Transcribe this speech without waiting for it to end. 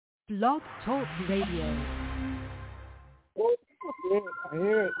Blog Talk Radio. Oh, yeah, I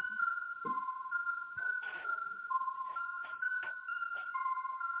hear it.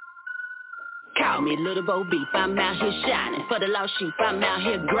 Call me Little Bo Beef, I'm out here shining. For the lost sheep, I'm out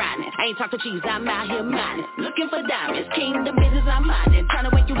here grinding. I ain't talking cheese, I'm out here mining. Looking for diamonds, kingdom business I'm minding. Trying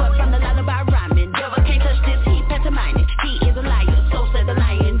to wake you up from the lullaby rhyming. Devil can't touch this heat, pantomiming. He is a liar, so said the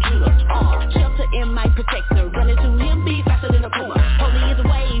lion Judah. Shelter in my protector, running to him, be faster than a puma. Holy is a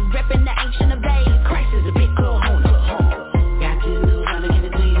wave, repping the ancient of days. Christ is a big kahuna. Got good news, I'ma give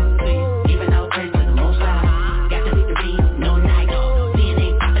it to you. Giving out praise to the Most High. Got the victory, no night.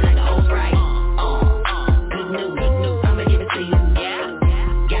 DNA popping like an old Sprite. Good news, I'ma give it to you. Yeah,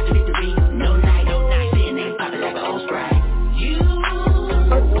 got the victory, no night. DNA popping like an old Sprite. You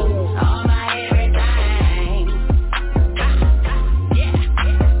are my everything. Yeah,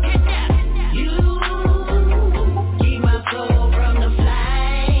 get that. You keep my soul from the flame.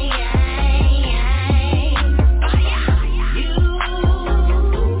 You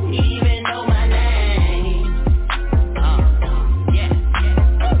even know my name. Yeah.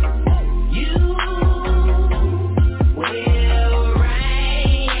 You will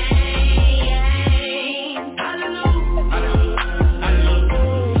reign.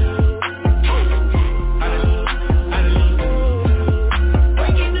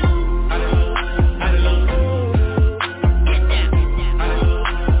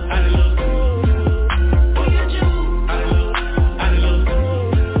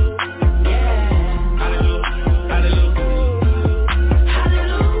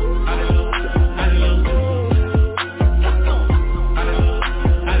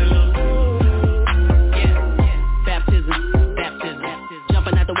 Baptism.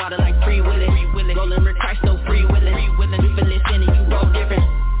 Jumping out the water like free willing. Rolling with Christ, no free willing. We feel it in and you roll different.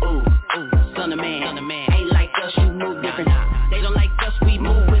 Ooh, son of man. Ain't like us, you move different. They don't like us, we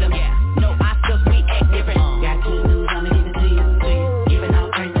move with them. No Oscars, we act different. Got good news, I'ma give it to you. Giving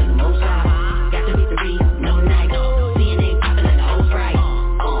out praise to the Most High. Got the victory, no night. DNA popping like an old Sprite.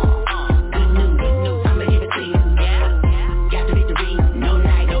 Good news, I'ma give it to you. Got the victory, no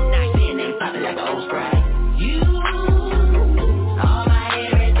night. DNA popping like an old Sprite. You are my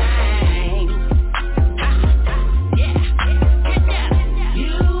everything. Yeah, get that.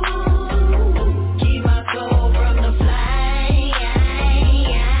 You keep my soul from the flame.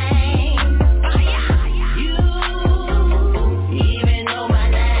 You even know my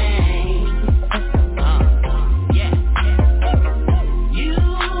name. Yeah. You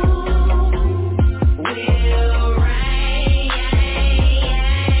will reign.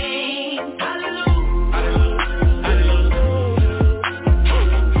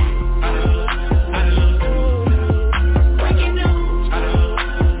 Breaking news.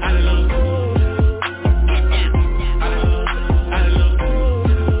 Get down.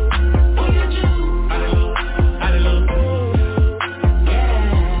 Who you do?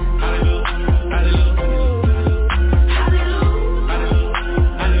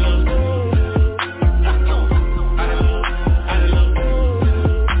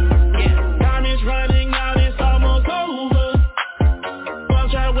 Time is running out, it's almost over.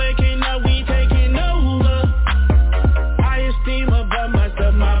 Bunch are waking up, we taking over. I esteem above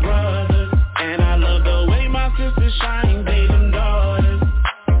myself, my brothers. And I love the way my sisters shine, they them daughters.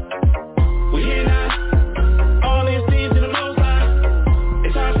 We here now, all these things to the Most High.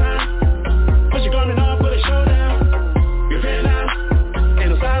 It's our time, put your garment on for the showdown. Repent now, ain't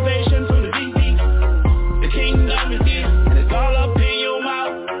no salvation from the deep. The kingdom is here, and it's all up in your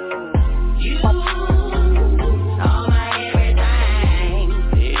mouth. You are my everything.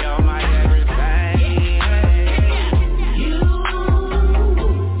 You're my everything. You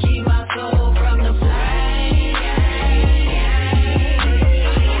keep my soul from the flame.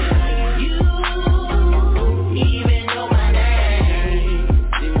 You even know my name.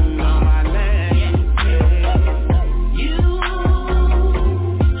 You know my name. You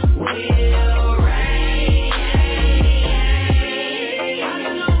will reign.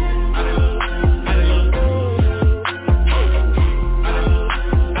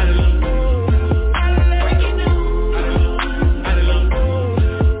 Breaking news.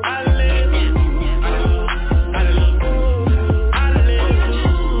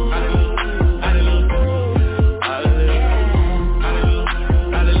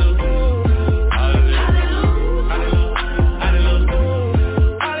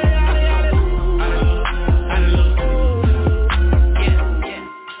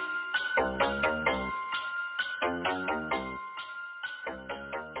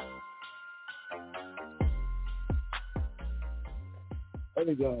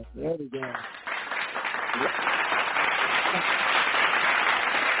 There we go.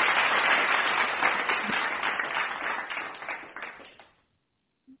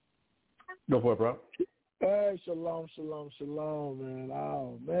 Go for it, bro. Hey, shalom, man.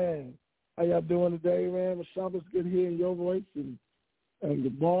 Oh, man. How y'all doing today, man? Michelle, it's good hearing your voice and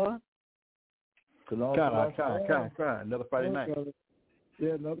good morning. Kind. Another Friday night.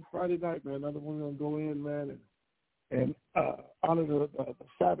 Yeah, another Friday night, man. Another one going to go in, man, and honor the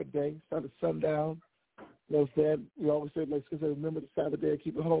Sabbath day, start at sundown. You know what I'm saying? We always say, like, remember the Sabbath day and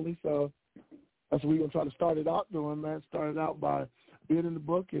keep it holy. So that's what we're going to try to start it out doing, man. Start it out by being in the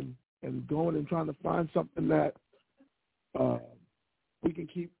book and going and trying to find something that we can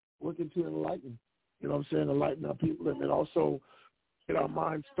keep working to enlighten. You know what I'm saying? Enlighten our people and then also get our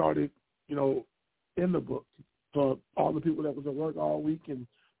minds started, you know, in the book for all the people that was at work all week and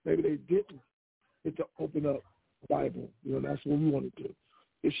maybe they didn't get to open up the Bible. You know, that's what we want to do.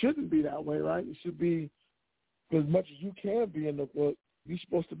 It shouldn't be that way, right? It should be as much as you can be in the book, you're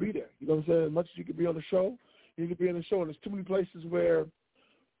supposed to be there. You know what I'm saying? As much as you can be on the show, you can be on the show. And there's too many places where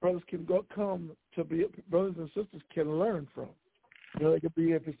brothers and sisters can learn from. You know, it could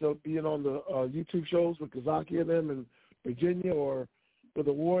be if it's being on the YouTube shows with Kazaki and them in Virginia or with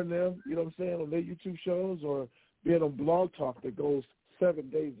the War and them, you know what I'm saying, on their YouTube shows or being on Blog Talk that goes 7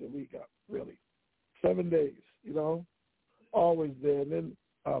 days a week, really. 7 days, you know, always there. And then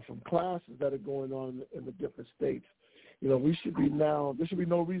from classes that are going on in the different states, you know, there should be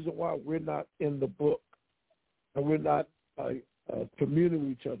no reason why we're not in the book and we're not communing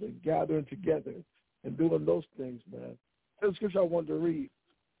with each other, gathering together and doing those things, man. There's a scripture I wanted to read.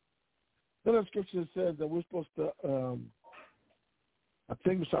 Then the scripture says that we're supposed to, I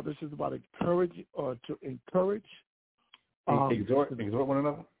think this is about encourage or to encourage. Exhort one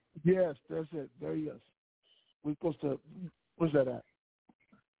another? Yes, that's it. There he is. We're supposed to, where's that at?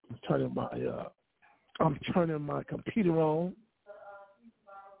 I'm turning my computer on.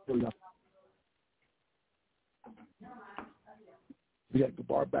 Here we go. We got the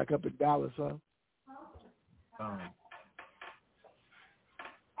bar back up in Dallas, huh?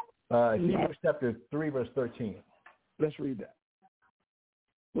 Hebrews chapter 3, verse 13. Let's read that.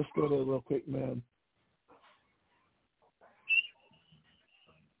 Let's go there real quick, man.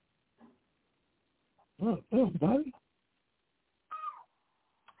 Buddy.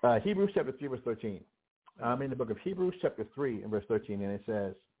 Hebrews chapter 3, verse 13. I'm in the book of Hebrews chapter 3 and verse 13, and it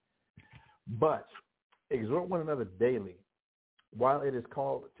says, "But exhort one another daily, while it is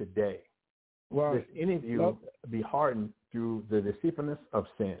called today, lest any of you be hardened through the deceitfulness of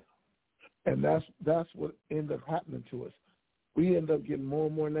sin." And that's what ended up happening to us. We end up getting more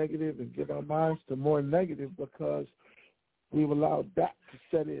and more negative and get our minds to more negative because we've allowed that to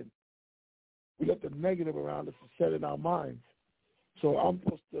set in. We let the negative around us to set in our minds. So I'm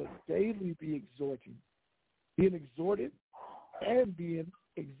supposed to daily be exhorting, being exhorted and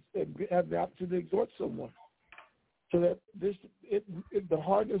have the opportunity to exhort someone so that the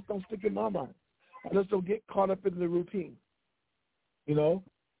hardness don't stick in my mind. I just don't get caught up in the routine. You know,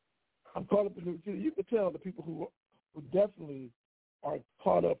 I'm caught up in the routine. You can tell the people who definitely are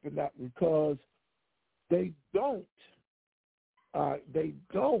caught up in that because they don't. They're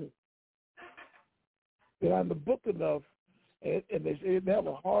not in the book enough, and they have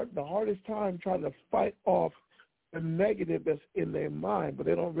the hardest time trying to fight off the negative that's in their mind, but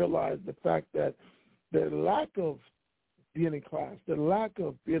they don't realize the fact that the lack of being in class, the lack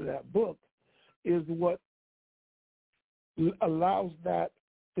of being in that book is what allows that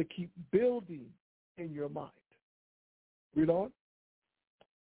to keep building in your mind. Read on.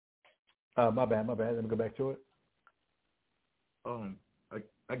 My bad. Let me go back to it.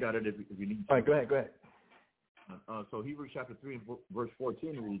 I got it if you need. All right, go ahead. So Hebrews chapter 3 and verse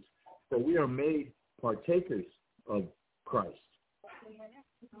 14 reads, "For we are made partakers of Christ,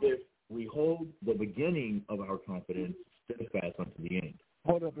 if we hold the beginning of our confidence steadfast unto the end."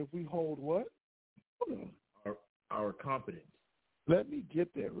 Hold up, if we hold what? Our confidence. Let me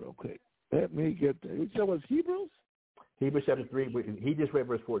get there real quick. Let me get there. You said it was Hebrews? Hebrews chapter 3, he just read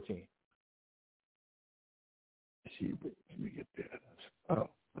verse 14. Hebrews, let me get there. Oh,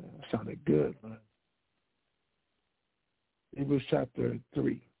 man, that sounded good, man. Hebrews chapter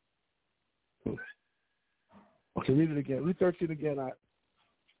 3. Okay, read it again. Read 13 again.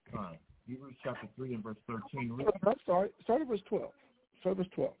 Hebrews chapter 3 and verse 13. I'm sorry. Start at verse 12.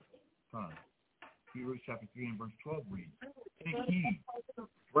 Hebrews chapter 3 and verse 12 reads, "Take heed,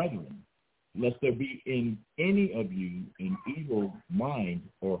 brethren, lest there be in any of you an evil mind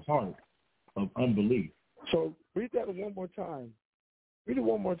or heart of unbelief." So read that one more time. Read it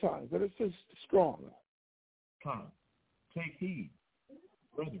one more time, but it's just strong. Take heed,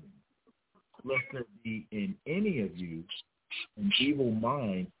 brethren, lest there be in any of you an evil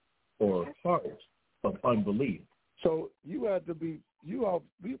mind or heart of unbelief. So you had to be.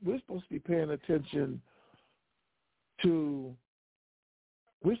 We're supposed to be paying attention to.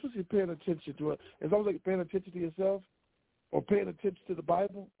 We're supposed to be paying attention to it. It's almost like paying attention to yourself, or paying attention to the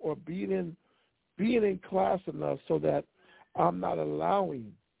Bible, or being in class enough so that I'm not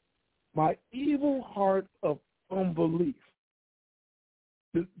allowing my evil heart of unbelief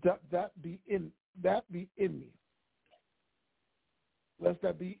that be in me. Lest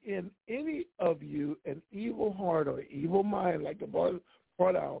that be in any of you an evil heart or evil mind, like the Bible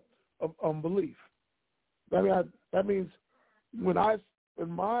brought out, of unbelief. That means when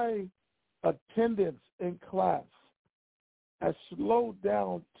my attendance in class has slowed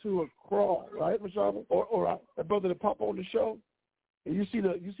down to a crawl, right, Michelle? Or a brother that pop on the show, and you see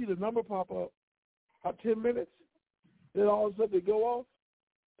the number pop up about 10 minutes, then all of a sudden they go off.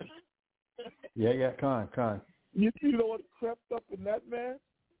 Yeah, con. You know what crept up in that man?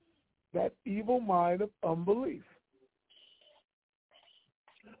 That evil mind of unbelief.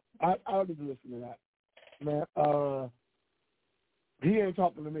 I don't need to listen to that, man. He ain't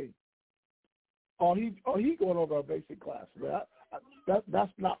talking to me. He going over a basic class, man.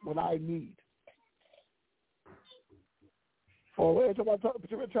 That's not what I need. Or every time I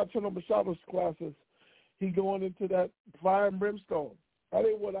turn on Mashaba's classes, he going into that fire and brimstone. That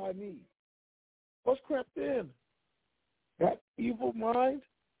ain't what I need. What's crept in? That evil mind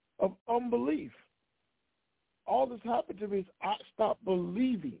of unbelief. All this happened to me is I stopped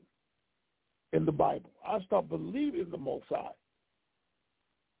believing in the Bible. I stopped believing in the Most High.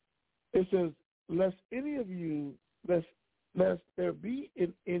 It says, lest there be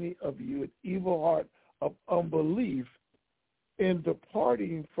in any of you an evil heart of unbelief in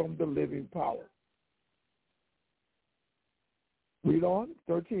departing from the living power. Read on,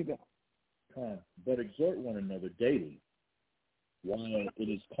 13 now. But exhort one another daily, while it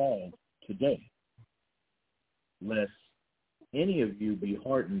is called today, lest any of you be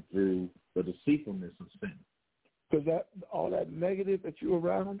hardened through the deceitfulness of sin. Because all that negative that you're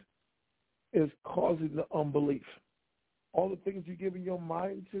around is causing the unbelief. All the things you give your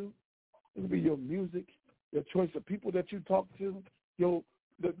mind to, it could be your music, your choice of people that you talk to, the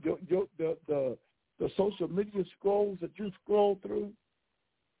social media scrolls that you scroll through,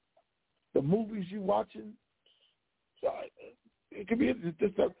 the movies you watching. So it could be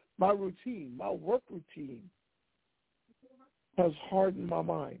just my routine, my work routine has hardened my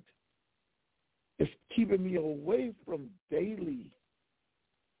mind. It's keeping me away from daily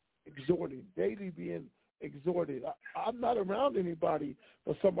exhorting, daily being exhorted. I'm not around anybody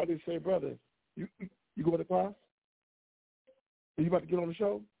for somebody to say, brother, you going to class? Are you about to get on the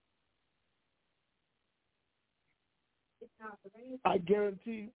show? I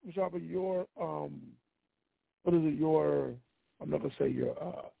guarantee, Michelle, your what is it? Your I'm not gonna say your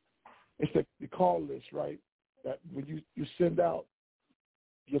it's the call list, right? That when you send out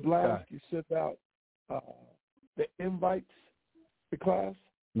your blast, you send out the invites to class.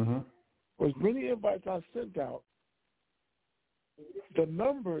 Mm-hmm. As many invites I sent out, the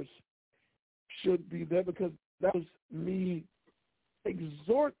numbers should be there because that was me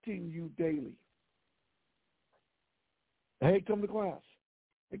exhorting you daily. Hey, come to class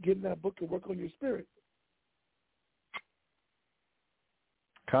and get in that book and work on your spirit.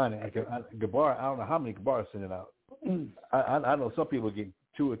 Kind of. Gabar, I don't know how many Gabar sending out. I know some people get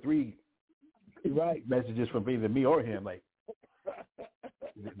 2 or 3 messages from either me or him. Like,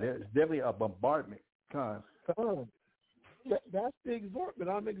 there's definitely a bombardment. That's the exhortment.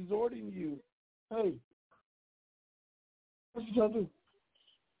 I'm exhorting you. Hey, what you trying to do?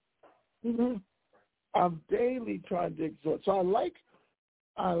 Mm-hmm. I'm daily trying to exhort. So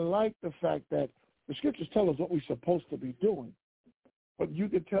I like the fact that the scriptures tell us what we're supposed to be doing. But you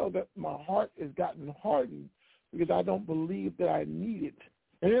can tell that my heart has gotten hardened because I don't believe that I need it.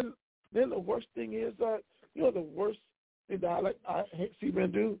 And then the worst thing is that, the worst thing that I see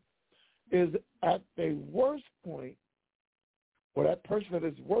men do is at the worst point, or that person at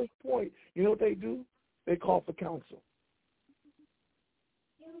his worst point, you know what they do? They call for counsel.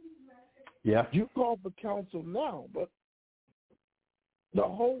 Yeah. You call for counsel now, but the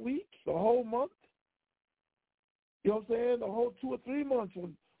whole week, the whole month, you know what I'm saying? The whole 2 or 3 months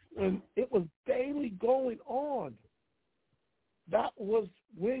when it was daily going on, that was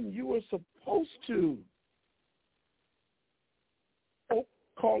when you were supposed to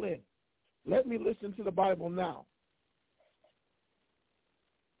call in. Let me listen to the Bible now.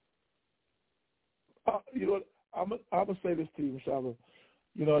 I'm going to say this to you, Michelle.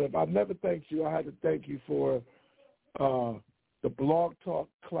 If I never thanked you, I had to thank you for the Blog Talk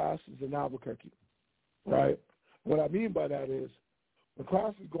classes in Albuquerque, right? What I mean by that is when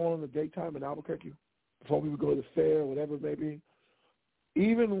classes go on in the daytime in Albuquerque, before we would go to the fair or whatever it may be.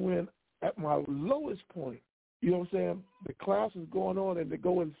 Even when at my lowest point, you know what I'm saying, the class is going on and to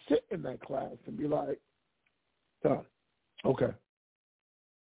go and sit in that class and be like, done. Okay.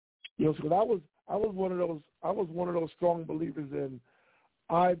 You know, because I was one of those strong believers in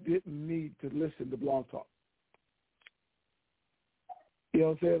I didn't need to listen to Blog Talk. You know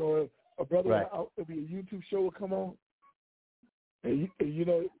what I'm saying? Or a brother right. There'd be a YouTube show would come on, and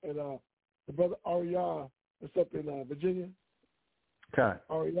the brother Ariah that's up in Virginia. Okay.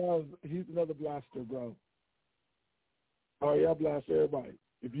 Ariah, he's another blaster, bro. Ariah blasts everybody.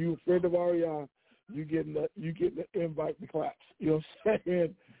 If you're a friend of Ariah, you getting the invite to class. You know what I'm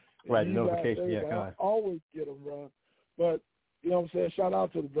saying? Right, the notification, yeah, I always get them, bro. But, you know what I'm saying, shout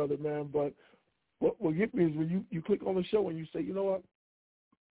out to the brother, man. But what get me is when you click on the show and you say, you know what?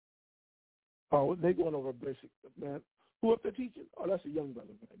 Oh, they going over basic, man. Who up there teaching? Oh, that's a young brother,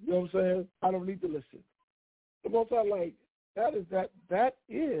 man. You know what I'm saying? I don't need to listen. The most I like, that is that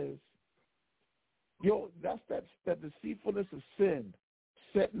deceitfulness of sin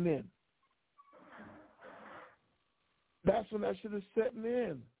setting in. That's when that shit is setting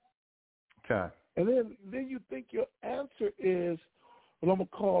in. Okay. And then you think your answer is, well, I'm going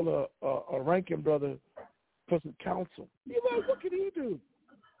to call a ranking brother for some counsel. You're like, what can he do?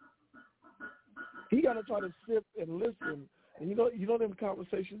 He got to try to sit and listen. And you know them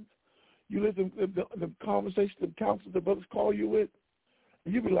conversations? You listen to the conversations, the counsel the brothers call you with,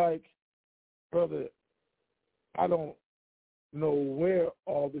 and you be like, brother, I don't know where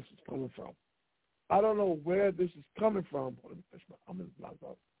all this is coming from. I don't know where this is coming from. I'm in the block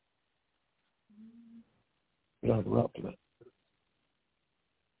out. You know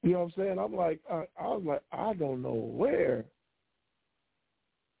what I'm saying? I'm like, I was like, I don't know where.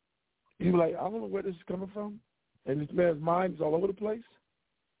 You like, I don't know where this is coming from. And this man's mind is all over the place.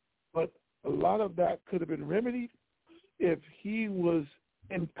 But a lot of that could have been remedied if he was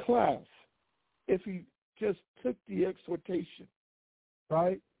in class, if he just took the exhortation,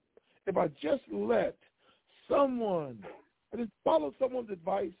 right? If I just let someone, I just follow someone's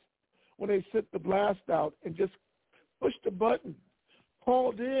advice when they sent the blast out and just pushed the button,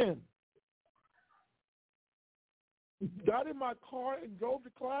 called in, got in my car and drove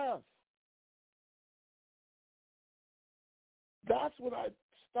to class. That's when I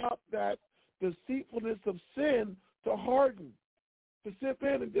stopped that deceitfulness of sin to harden, to sit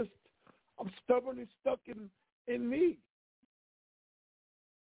in and just, I'm stubbornly stuck in me.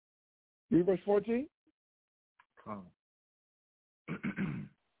 Read verse 14.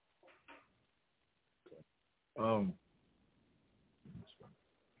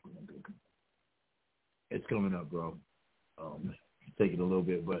 It's coming up, bro. Take it a little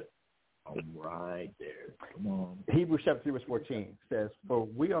bit, but I'm right there. Come on. Hebrews chapter 3, verse 14 says, for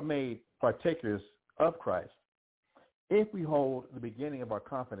we are made partakers of Christ if we hold the beginning of our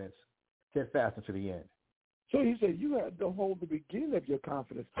confidence steadfast unto the end. So he said you had to hold the beginning of your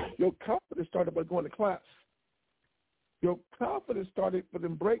confidence. Your confidence started by going to class. Your confidence started with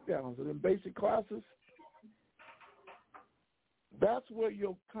them breakdowns and them basic classes. That's where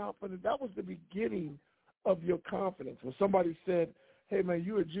your confidence, that was the beginning of your confidence. When somebody said, hey, man,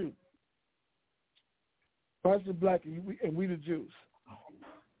 you're a Jew. I was black and we the Jews.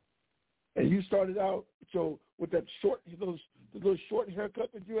 And you started out with that short, the little short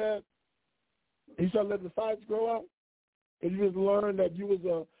haircut that you had. And you started letting the sides grow out. And you just learned that you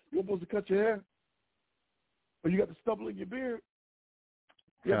were supposed to cut your hair. But you got the stubble in your beard.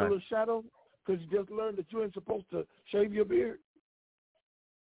 You have a little shadow because you just learned that you ain't supposed to shave your beard.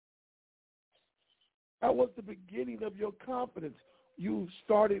 That was the beginning of your confidence. You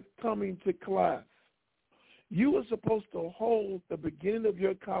started coming to class. You were supposed to hold the beginning of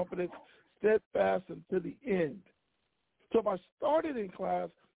your confidence steadfast until the end. So if I started in class,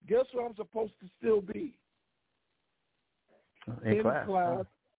 guess where I'm supposed to still be? In class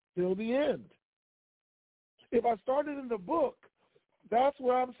till the end. If I started in the book, that's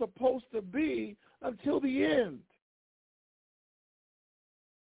where I'm supposed to be until the end.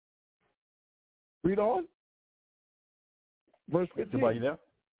 Read on. Verse 15. Are you there?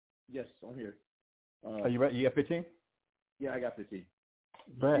 Yes, I'm here. Are you ready? You got 15? Yeah, I got 15.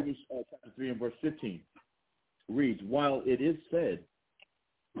 Right. Hebrews chapter 3 and verse 15 reads, while it is said,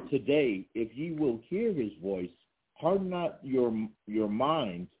 today, if ye will hear his voice, harden not your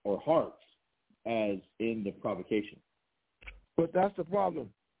minds or hearts as in the provocation. But that's the problem.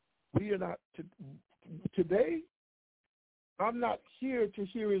 We are not, today, I'm not here to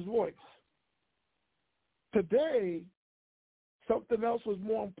hear his voice. Today, something else was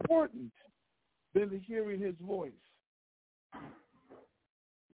more important than hearing his voice.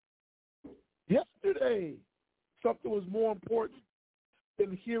 Yesterday, say something was more important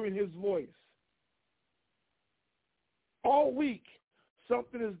than hearing his voice? All week,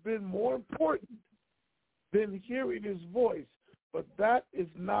 something has been more important than hearing his voice, but that is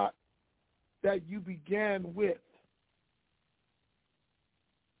not that you began with.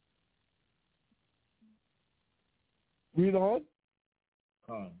 Read on.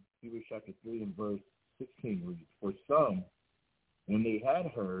 Hebrews chapter 3 and verse 16 reads, for some, when they had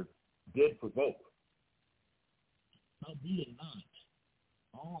heard, did provoke. Howbeit not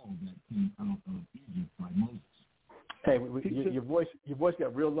all that came out of Egypt by Moses. Hey, your voice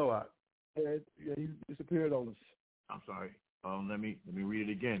got real low out. Yeah, you disappeared on us. I'm sorry. Let me read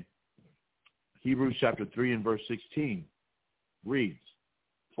it again. Hebrews chapter 3 and verse 16 reads,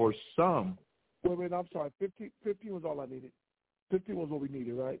 for some. Wait, I'm sorry. 15 was all I needed. 15 was what we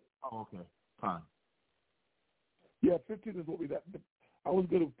needed, right? Oh, okay. Fine. Yeah, 15 is what we got. I was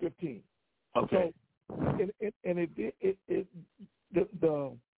good with 15. Okay. So,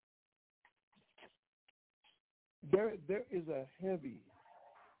 there is a heavy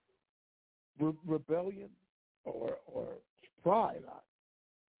rebellion or pride.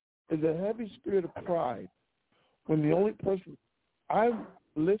 There's a heavy spirit of pride when the only person I'm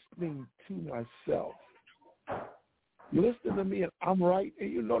listening to myself. You listen to me and I'm right,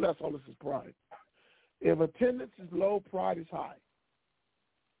 and you know that's all this is pride. If attendance is low, pride is high.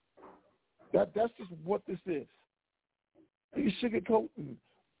 That's just what this is. You sugarcoat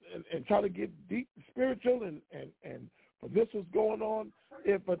and try to get deep spiritual and but this is going on.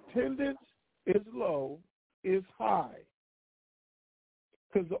 If attendance is low, is high.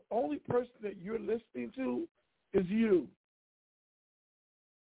 Because the only person that you're listening to is you.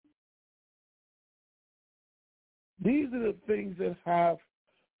 These are the things that have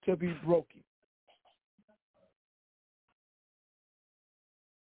to be broken.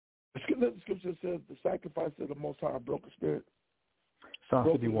 The scripture says the sacrifice of the Most High broke the spirit. Psalm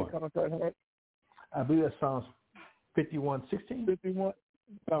 51. I believe that's Psalms 51:16. 51.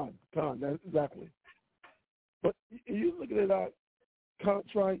 Con, that's exactly. But you look at it out,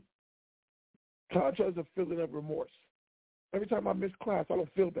 contrite is a feeling of remorse. Every time I miss class, I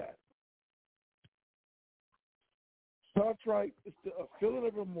don't feel bad. Contrite is a feeling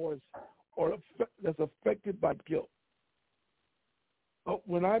of remorse or that's affected by guilt. But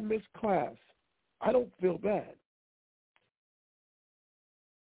when I miss class, I don't feel bad.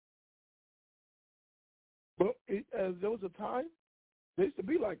 But there was a time, they used to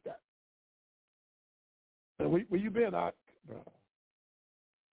be like that. And where you been, Ak? You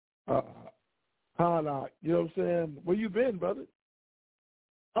know what I'm saying? Where you been, brother?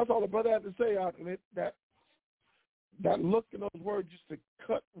 That's all the brother had to say, Ak, and that look in those words just to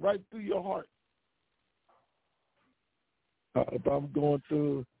cut right through your heart. If I'm going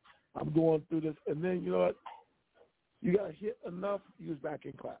through this, and then you know what? You got hit enough, you was back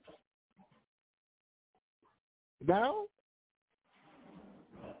in class. Now,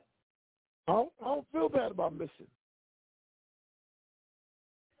 I don't feel bad about missing.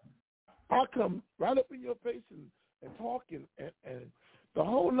 I'll come right up in your face and talk and the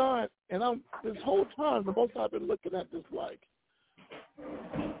whole nine, and this whole time, the most I've been looking at this like,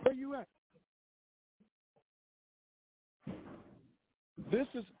 where you at? This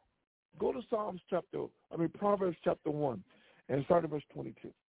is, go to Proverbs chapter 1 and start at verse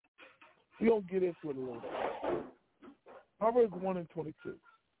 22. We're going to get into it a little bit. Proverbs 1 and 22.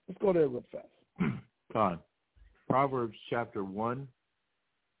 Let's go there real fast. God. Proverbs chapter 1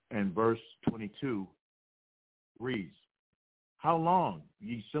 and verse 22 reads, how long,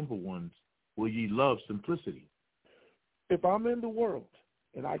 ye simple ones, will ye love simplicity? If I'm in the world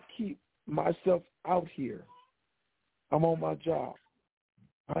and I keep myself out here, I'm on my job.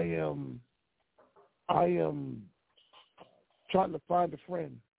 I am trying to find a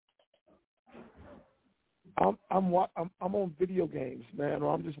friend. I'm on video games, man,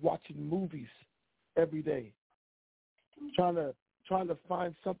 or I'm just watching movies every day, trying to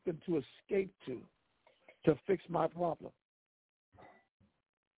find something to escape to fix my problem.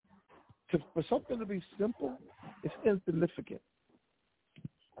 For something to be simple, it's insignificant.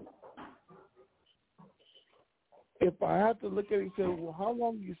 If I have to look at it and say, well, how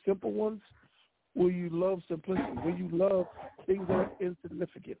long, you simple ones, will you love simplicity? Will you love things that are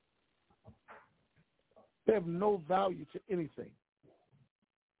insignificant? They have no value to anything.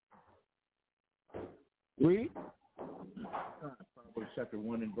 Read. Proverbs chapter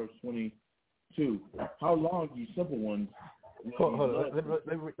 1 and verse 22. How long, ye simple ones? Hold on.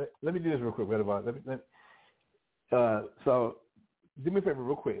 Let me do this real quick. So, do me a favor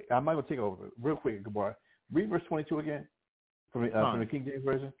real quick. I'm not going to take over real quick, Gabar. Read verse 22 again from the King James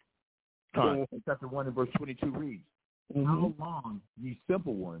Version. Chapter 1 and verse 22 reads, How long, ye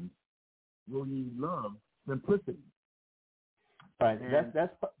simple ones, will ye love simplicity? All right,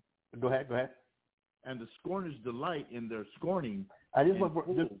 that's go ahead. And the scorners delight in their scorning. I just want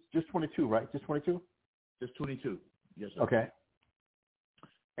just 22, right? Just 22? Just 22. Yes, sir. Okay.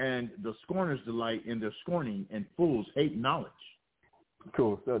 And the scorners delight in their scorning, and fools hate knowledge.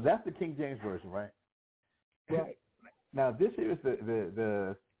 Cool. So that's the King James Version, right? Right. Now, this is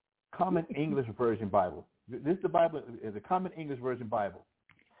the Common English Version Bible. This is the Bible, is the Common English Version Bible.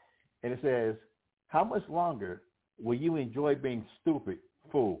 And it says, how much longer will you enjoy being stupid,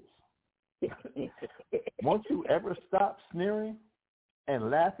 fools? Won't you ever stop sneering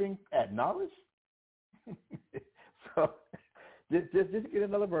and laughing at knowledge? So just get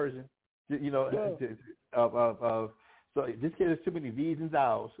another version, of so just get too many these and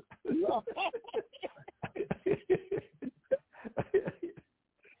thous.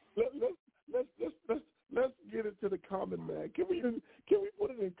 Let's get it to the common man. Can we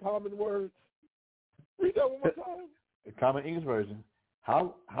put it in common words? Read that one more time. The Common English Version.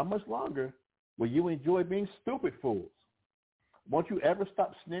 How much longer will you enjoy being stupid fools? Won't you ever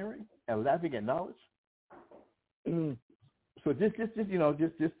stop sneering and laughing at knowledge? So just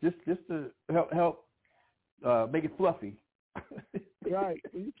to help make it fluffy. Right.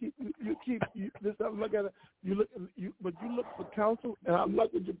 You keep this. I'm looking at it. But you look for counsel, and I'm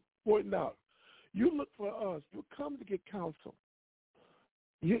like what you're pointing out. You look for us. You come to get counsel.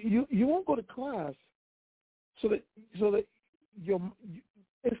 You won't go to class so that you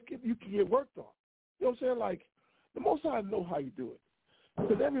can get worked on. You know what I'm saying? Like, the Most High know how you do it.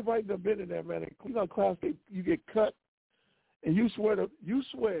 Because everybody that's been in there, man, in class, you get cut, and you swear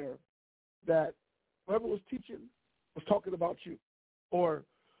that whoever was teaching was talking about you, or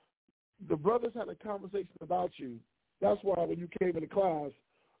the brothers had a conversation about you. That's why when you came into class,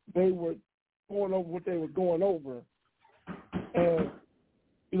 they were going over what they were going over, and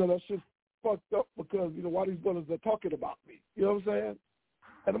that's just fucked up because why these brothers are talking about me. You know what I'm saying?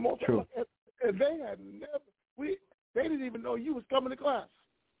 And the most, true. And they had they didn't even know you was coming to class.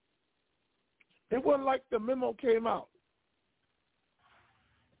 It wasn't like the memo came out.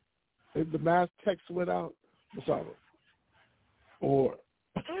 If the mass text went out, Masaba, or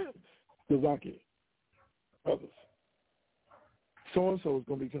Kazaki, others, so-and-so is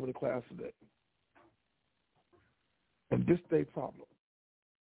going to be coming to class today. And this day problem.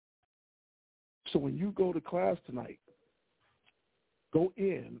 So when you go to class tonight, go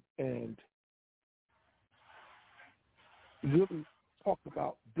in and really talk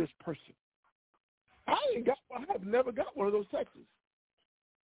about this person. I have never got one of those texts.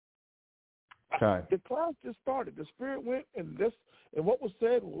 Okay. The class just started. The Spirit went, and what was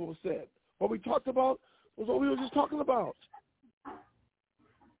said was what was said. What we talked about was what we were just talking about.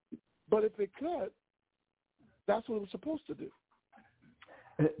 But if it could, that's what it was supposed to do.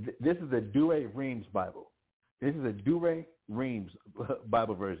 This is the Douay-Rheims Bible. This is a Douay-Rheims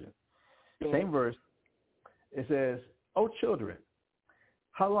Bible version. Same verse. It says, "O children,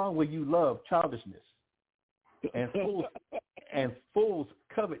 how long will you love childishness? And fools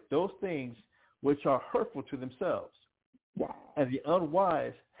covet those things which are hurtful to themselves. Wow. And the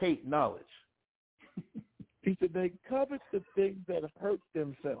unwise hate knowledge." He said they covet the things that hurt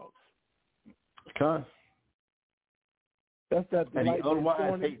themselves. Okay. That's that. And the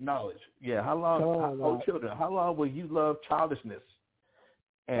unwise hate knowledge. Yeah. How long, children, how long will you love childishness?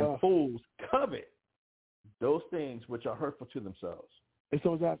 And fools covet those things which are hurtful to themselves. And so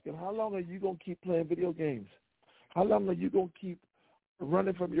I was asking, how long are you going to keep playing video games? How long are you going to keep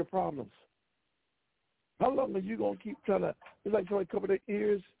running from your problems? How long are you going to keep trying to, it's like trying to cover their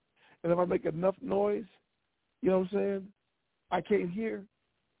ears, and if I make enough noise, you know what I'm saying, I can't hear.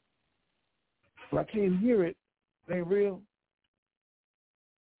 If I can't hear it, it ain't real.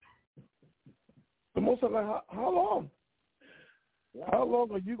 The most of like, how long? How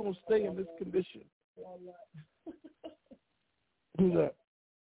long are you going to stay in this condition? Who's that?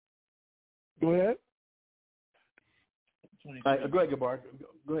 Go ahead. Go ahead,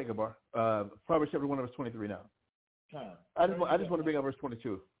 Gabar. Proverbs chapter 1, verse 23 now. I just want to bring up verse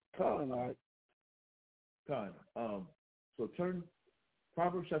 22. So turn,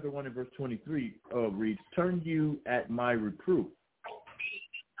 Proverbs chapter 1 and verse 23 reads, "Turn you at my reproof."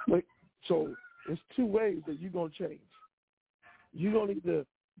 Wait, so there's two ways that you're going to change. You're going to either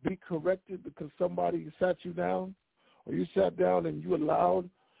be corrected because somebody sat you down, or you sat down and you allowed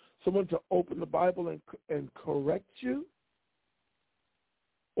someone to open the Bible and correct you,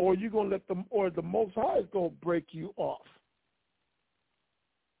 or you're going to let them, or the Most High is going to break you off.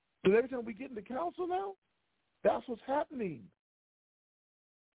 Because every time we get into counsel now, that's what's happening.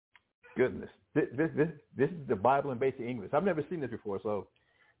 Goodness, this is the Bible in basic English. I've never seen this before, so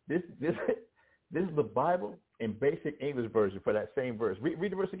this is the Bible in basic English version for that same verse.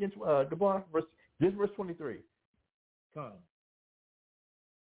 Read the verse again, Debar. Verse 23. Come.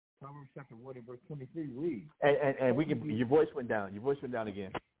 Proverbs chapter 1 and verse 23 reads. And we can. Your voice went down. Your voice went down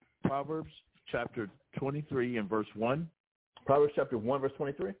again. Proverbs chapter 23 and verse 1. Proverbs chapter 1 verse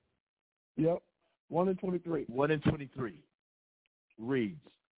 23. Yep. 1 and 23. 1 and 23 reads,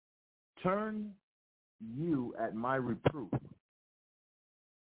 "Turn you at my reproof.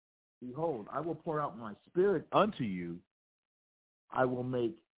 Behold, I will pour out my spirit unto you. I will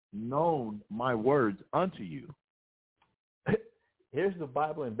make known my words unto you." Here's the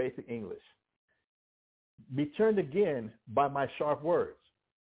Bible in basic English. Be turned again by my sharp words.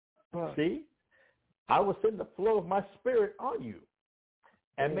 Right. See, I will send the flow of my spirit on you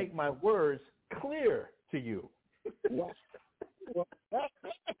and make my words clear to you. Well,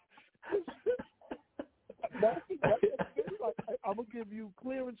 I'm gonna give you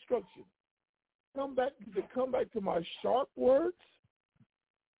clear instruction. Come back to my sharp words.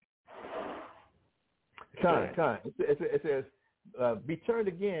 Kind. It says, be turned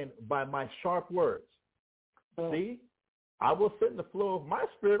again by my sharp words. See, I will send the flow of my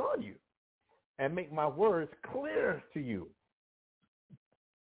spirit on you and make my words clear to you.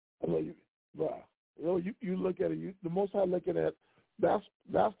 You look at it. The Most High looking at that's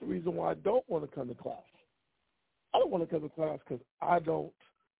the reason why I don't want to come to class. I don't want to come to class because I don't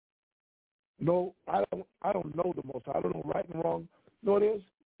know. I don't know the Most High. I don't know right and wrong. No, it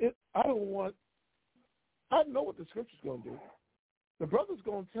is. I don't want. I know what the Scripture's going to do. The brother's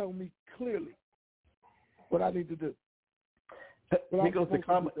going to tell me clearly what I need to do. Here goes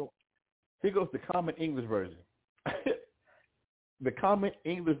the common English version. The common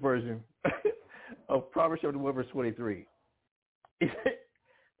English version of Proverbs 1 verse 23.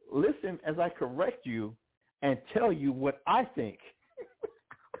 Listen as I correct you and tell you what I think.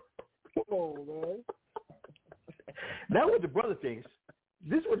 Come on, man. Not what the brother thinks.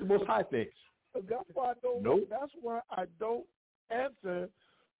 This is what the Most High thinks. That's why I don't. Nope. That's why I don't answer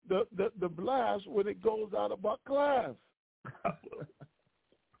the blast when it goes out about class.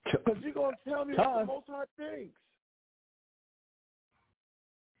 Because you're gonna tell me what the Most High thinks.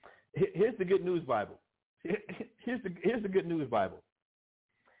 Here's the good news Bible. Here's the good news Bible.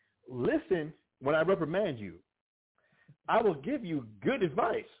 Listen when I reprimand you. I will give you good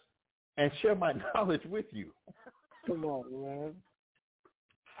advice and share my knowledge with you. Come on, man.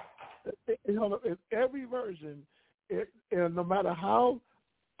 In every version, and no matter how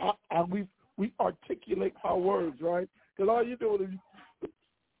we articulate our words, right? Because all you're doing is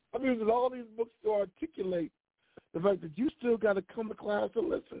I'm using all these books to articulate the fact that you still got to come to class and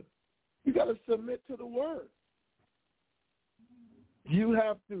listen. You got to submit to the word. You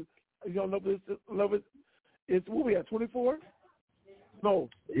have to. You don't know it's what we at 24? No,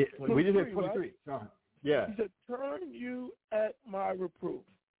 we just hit 23. Right? Yeah. He said, "Turn you at my reproof.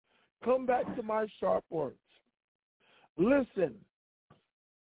 Come back to my sharp words. Listen."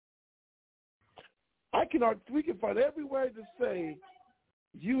 We can find every way to say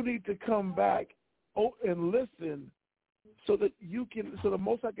you need to come back and listen so that the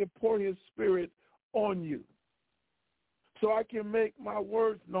Most High can pour His Spirit on you, so I can make my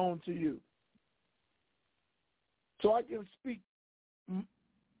words known to you, so I can speak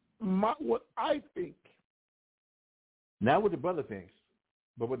what I think. Not what the brother thinks,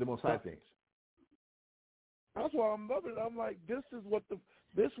 but what the Most High thinks. That's why I'm loving it. I'm like, this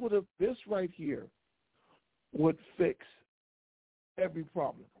right here would fix every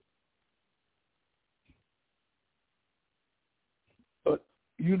problem. But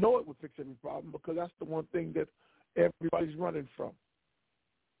you know it would fix every problem because that's the one thing that everybody's running from.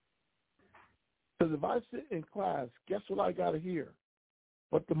 Because if I sit in class, guess what I got to hear?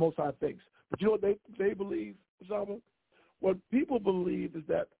 What the Most High thinks. But you know what they believe, Osama? What people believe is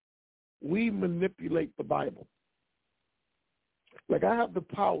that we manipulate the Bible. Like I have the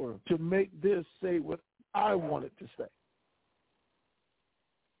power to make this say what I want it to say.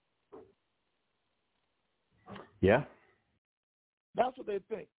 Yeah. That's what they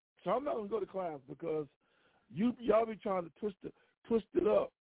think. So I'm not going to go to class because y'all be trying to twist it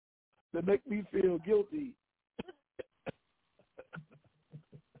up to make me feel guilty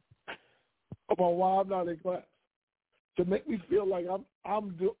about why I'm not in class. To make me feel like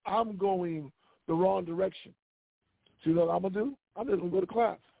I'm going the wrong direction. See what I'm gonna do? I'm just gonna go to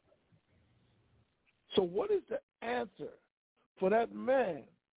class. So what is the answer for that man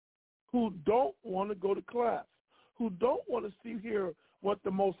who don't want to go to class, who don't want to hear what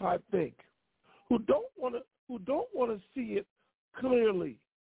the Most High think, who don't want to see it clearly?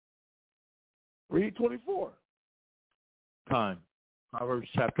 Read 24. Time. Proverbs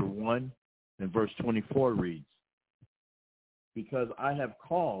chapter 1 and verse 24 reads, because I have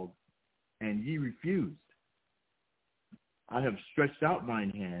called, and ye refused. I have stretched out mine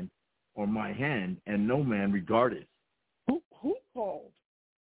hand, or my hand, and no man regardeth. Who called,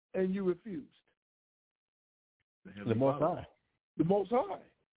 and you refused? The Most High. The Most High.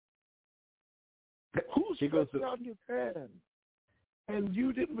 Who stretched out his hand, and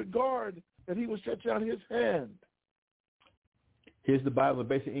you didn't regard that he was stretching out his hand? Here's the Bible in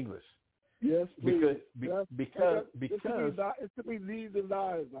basic English. Yes, because it's to be these and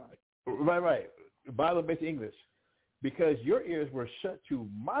thine. Right. Bible in basic English. Because your ears were shut to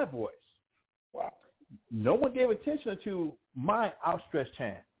my voice. Wow. No one gave attention to my outstretched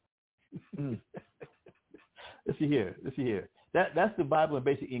hand. Let's see here. That's the Bible in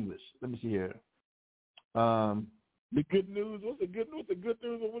basic English. Let me see here. The good news. What's the good news? The good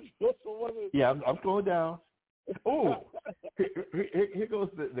news. What's the one? Yeah, I'm scrolling down. Oh, here goes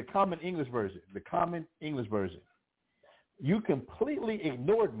the Common English version. The Common English version. You completely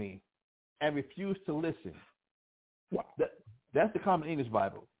ignored me and refused to listen. Wow. That's the Common English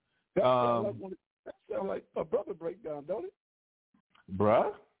Bible. That sounds like a brother breakdown, don't it?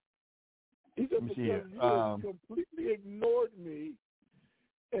 Bruh? He said, because you completely ignored me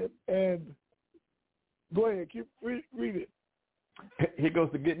and go ahead, read it. Here goes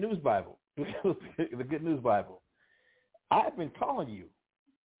the Good News Bible. The Good News Bible. I've been calling you,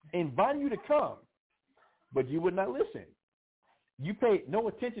 inviting you to come, but you would not listen. You paid no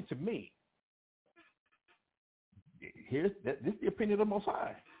attention to me. This is the opinion of the Most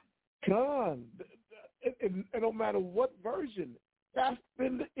High. John, it no matter what version, that's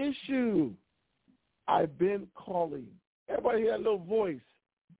been the issue. I've been calling. Everybody hear that little voice.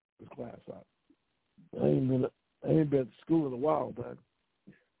 This class out. I ain't been to school in a while, man.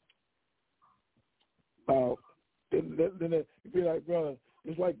 Then it'd be like, brother,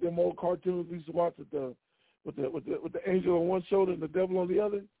 it's like them old cartoons we used to watch with the angel on one shoulder and the devil on the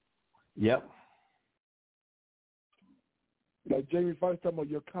other. Yep. Like Jamie Foxx talking about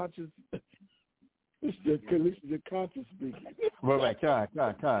your conscience. This is your conscience speaking. Right. Con.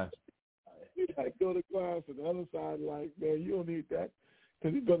 You gotta go to class, and the other side like, man, you don't need that,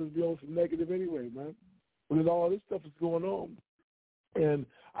 because these brothers be on some negative anyway, man. When all this stuff is going on, and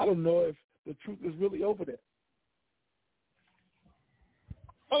I don't know if the truth is really over there.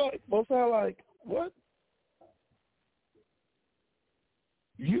 Most I like, what?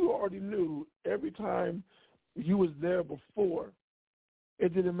 You already knew every time you was there before,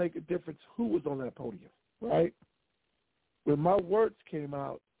 it didn't make a difference who was on that podium, right? When my words came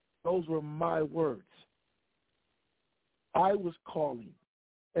out, those were my words. I was calling,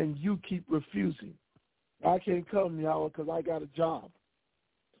 and you keep refusing. I can't come, y'all, because I got a job.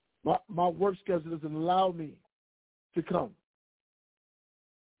 My work schedule doesn't allow me to come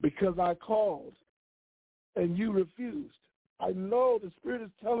because I called, and you refused. I know the Spirit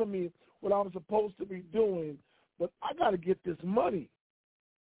is telling me what I'm supposed to be doing, but I got to get this money.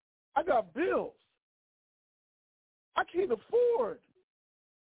 I got bills. I can't afford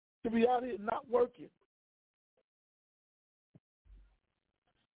to be out here not working.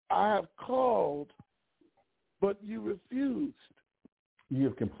 I have called, but you refused. You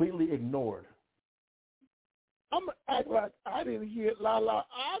have completely ignored. I'm going to act like I didn't hear,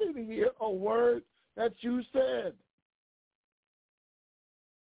 I didn't hear a word that you said.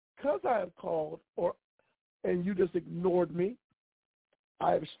 Because I have called, and you just ignored me,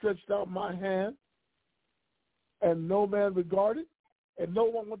 I have stretched out my hand, and no man regarded, and no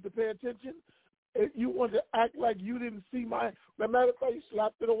one wanted to pay attention. And you want to act like you didn't see my, matter of fact, you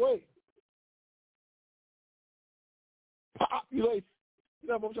slapped it away.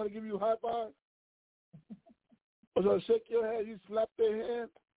 I'm trying to give you a high five. I'm trying to shake your hand, you slap their hand.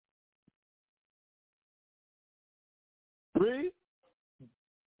 Read.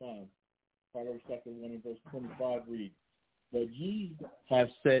 Proverbs chapter 1 and verse 25 reads, but ye have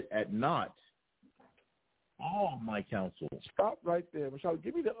set at naught all my counsel. Stop right there. Michelle,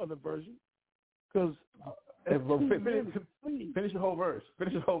 give me the other version. Because finish the whole verse.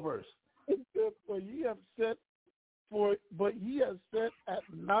 Finish the whole verse. It said, but ye have set at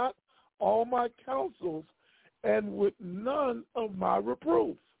naught all my counsels, and with none of my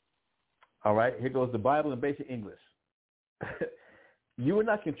reproof. All right, here goes the Bible in basic English. You are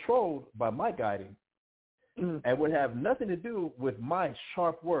not controlled by my guiding, and would have nothing to do with my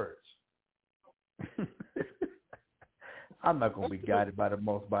sharp words. I'm not going to be guided by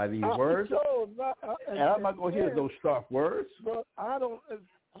these words, and I'm not going to hear those sharp words. But I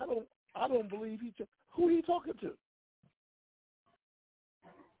don't believe who are you talking to?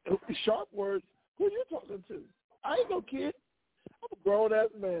 Sharp words. Who you talking to? I ain't no kid. I'm a grown-ass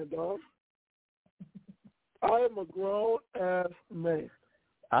man, dog. I am a grown-ass man.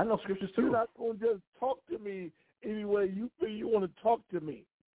 I know scriptures too. You're not going to just talk to me any way you feel you want to talk to me.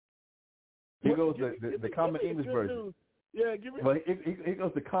 Here goes the Common English version. News. Yeah, give me. Well, here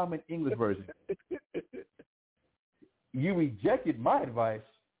goes the Common English version. You rejected my advice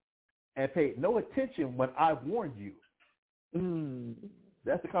and paid no attention when I warned you.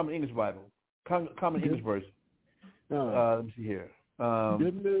 That's the Common English Bible. Common English version. Let me see here.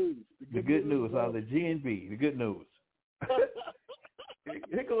 Good news. The good news. The GNB. The good news.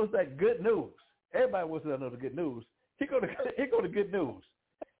 Here goes that good news. Everybody wants to know the good news. Here go the good news.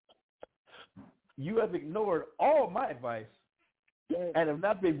 You have ignored all my advice and have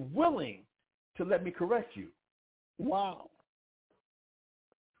not been willing to let me correct you. Wow.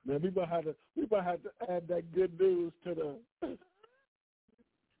 Man, we might have to add that good news to the.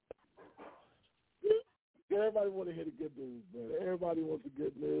 Everybody want to hear the good news, man. Everybody wants the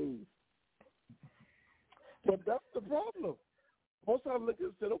good news. But that's the problem. Most of them look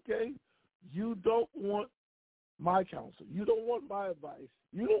and said, okay, you don't want my counsel. You don't want my advice.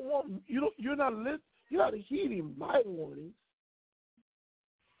 You're not heeding my warnings.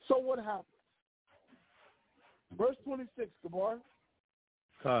 So what happens? Verse 26, Gabar.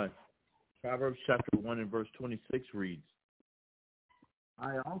 Proverbs chapter 1 and verse 26 reads,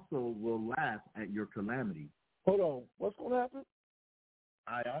 I also will laugh at your calamity. Hold on. What's going to happen?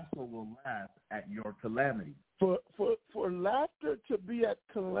 I also will laugh at your calamity. For laughter to be at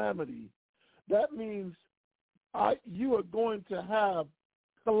calamity, that means you are going to have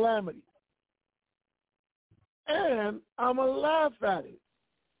calamity. And I'm going to laugh at it.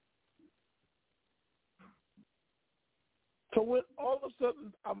 So when all of a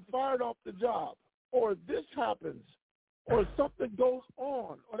sudden I'm fired off the job, or this happens, or something goes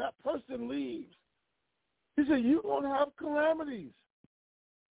on, or that person leaves, he said, you're going to have calamities.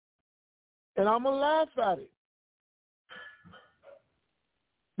 And I'm going to laugh at it.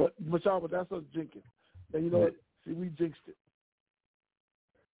 But that's us jinxing. And you know what? See, we jinxed it.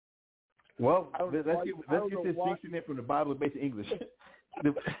 Well, let's get this jinxing in from the Bible Basic English.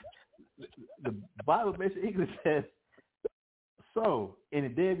 the Bible Basic English says, so, in the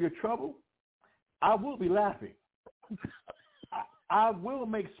day of your trouble, I will be laughing. I will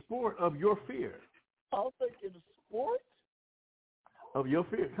make sport of your fear. I'll make it a sport? Of your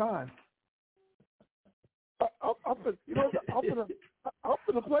fear, Con. I'm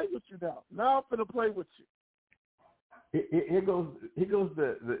gonna play with you now. Now I'm gonna play with you. Here goes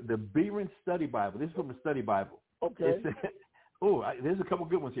the Berean Study Bible. This is from the Study Bible. Okay. There's a couple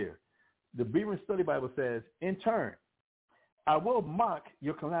good ones here. The Berean Study Bible says, in turn, I will mock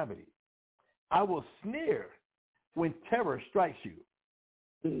your calamity. I will sneer when terror strikes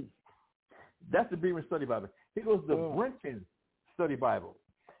you. That's the Berean Study Bible. Here goes the Brenton Study Bible.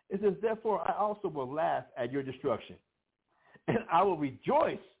 It says, therefore, I also will laugh at your destruction, and I will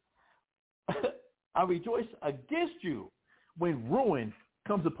rejoice. I rejoice against you when ruin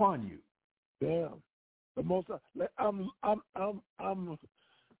comes upon you. Damn. The most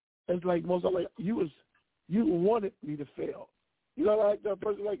it's like most like you wanted me to fail. You know, like that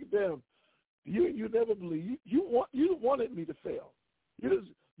person like damn. You never believe you wanted me to fail. You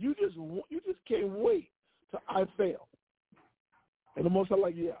just can't wait till I fail. And the most I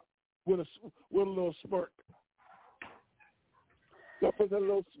like, yeah, with a little smirk. That person, a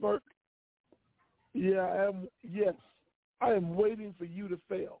little smirk. Yeah, I am waiting for you to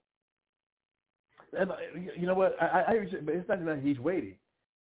fail. And you know what? I but it's not that he's waiting.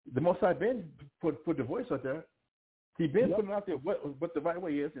 The Most High been put the voice out there. He been putting out there what the right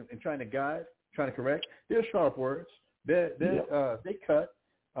way is and trying to guide, trying to correct. They're sharp words. They cut,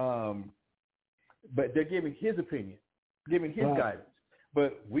 but they're giving his opinion, giving his guidance.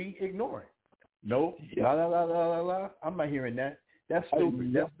 But we ignore it. No, la la la la la la. I'm not hearing that. That's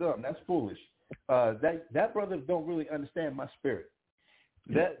stupid. That's dumb. That's foolish. That brother don't really understand my spirit.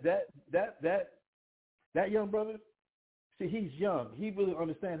 That young brother, see, he's young. He really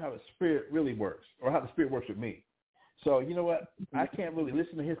understands how the spirit really works, or how the spirit works with me. So you know what? I can't really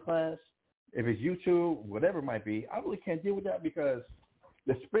listen to his class. If it's YouTube, whatever it might be, I really can't deal with that because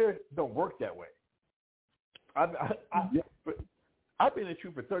the spirit don't work that way. I've been in the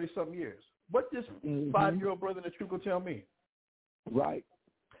truth for 30-something years. What this 5-year-old brother in the truth gonna tell me? Right.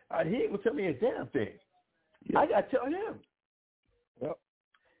 He ain't gonna tell me a damn thing. Yeah. I gotta tell him. Yep.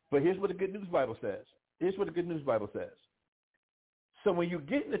 But here's what the Good News Bible says. So when you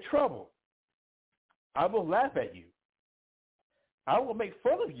get into trouble, I will laugh at you. I will make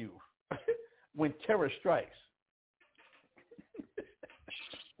fun of you when terror strikes.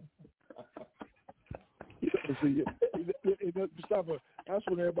 See, that's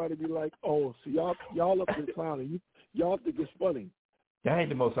when everybody be like, "Oh, see, y'all up there clowning. Y'all think it's funny." That ain't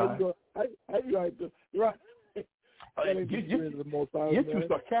the Most High. Right. You're too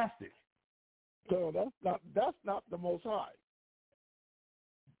sarcastic. So that's not the Most High.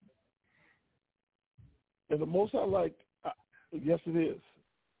 And the Most High, like, yes, it is,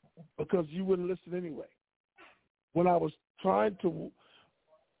 because you wouldn't listen anyway. When I was trying to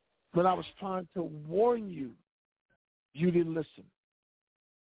warn you, you didn't listen.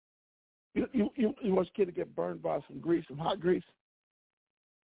 You was a kid to get burned by some hot grease.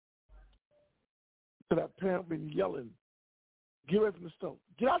 So that parent been yelling, "Get away from the stove!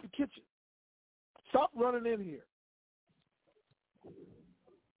 Get out the kitchen! Stop running in here!"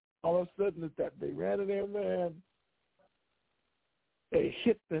 All of a sudden, that they ran in there, man. They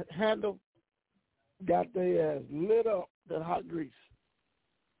hit the handle, got their ass lit up, that hot grease.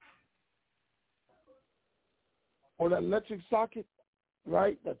 Or that electric socket,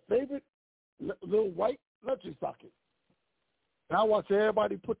 right? That favorite little white electric socket. And I watch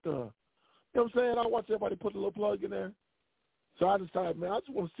everybody put the, you know what I'm saying? I watch everybody put the little plug in there. So I decided, man, I just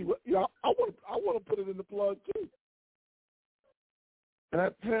want to see what, I want to put it in the plug too. And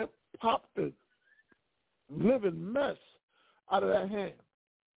that parent popped the living mess out of that hand.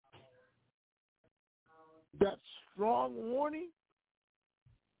 That strong warning,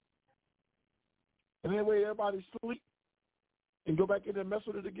 and then wait everybody sleep and go back in there and mess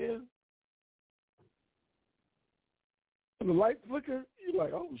with it again. And the light flicker, you're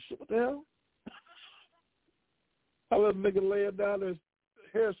like, oh shit, what the hell? I let a nigga lay it down, his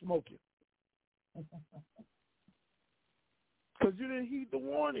hair smoking. Because you didn't heed the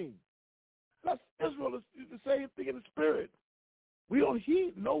warning. That's Israel is the same thing in the spirit. We don't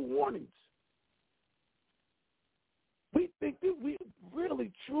heed no warnings. We think that we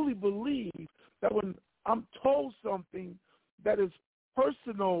really, truly believe that when I'm told something that is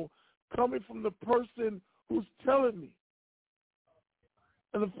personal coming from the person who's telling me,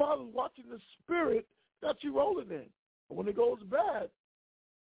 and the Father's watching the spirit that you're rolling in. But when it goes bad,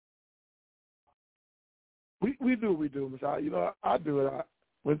 we do, Messiah. I do it.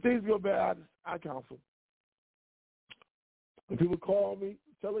 When things go bad, I counsel. When people call me,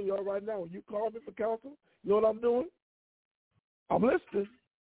 I'm telling you all right now, when you call me for counsel, you know what I'm doing? I'm listening,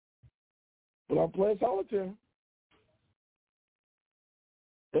 but I'm playing solitaire.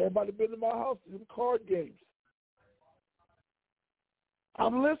 Everybody been to my house, in card games.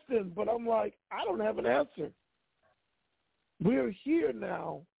 I'm listening, but I'm like, I don't have an answer. We're here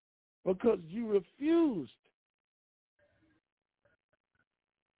now because you refused.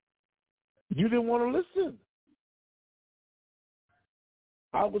 You didn't want to listen.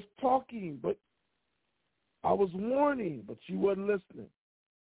 I was talking, but I was warning, but you wasn't listening.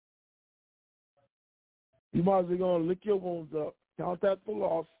 You might as well go and lick your wounds up, count that for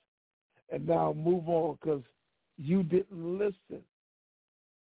loss, and now move on because you didn't listen.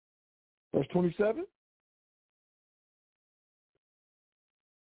 Verse 27.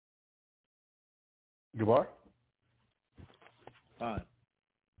 Gabar?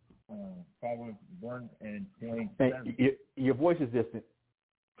 Proverbs 1 and 27. Hey, your voice is distant.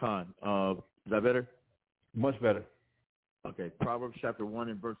 Khan, is that better? Much better. Okay, Proverbs chapter 1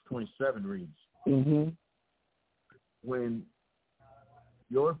 and verse 27 reads, When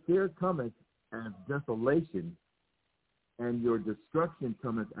your fear cometh as desolation, and your destruction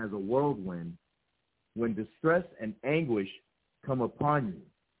cometh as a whirlwind, when distress and anguish come upon you.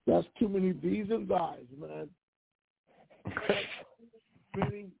 That's too many V's and I's, man.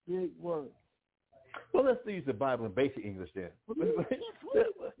 Many big words. Well, let's use the Bible in basic English then.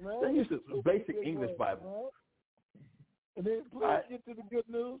 Let's use the basic English Bible. And then please get to the good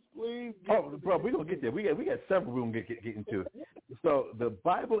news, please. Bro, we're going to get there. We got several we're going to get into. So the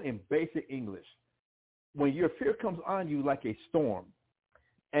Bible in basic English, when your fear comes on you like a storm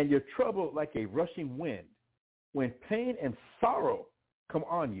and your trouble like a rushing wind, when pain and sorrow come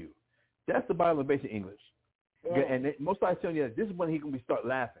on you, that's the Bible in basic English. Yeah. And most I tell you that this is when he's going to start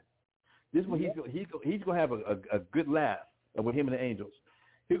laughing. This is when he's going to have a good laugh with him and the angels.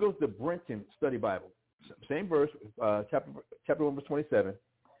 Here goes the Brenton Study Bible. Same verse, chapter 1, verse 27.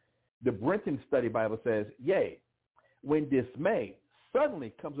 The Brenton Study Bible says, Yea, when dismay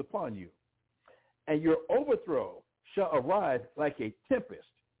suddenly comes upon you, and your overthrow shall arise like a tempest,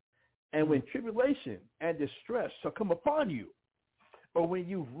 and when tribulation and distress shall come upon you, or when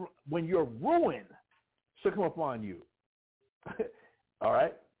your ruin shall come upon you. All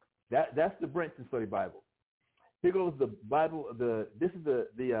right? That's the Brenton Study Bible. Here goes the Bible. This is the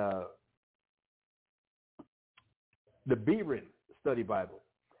Berean Study Bible.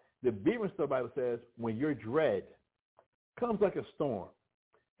 The Beaver Study Bible says, when your dread comes like a storm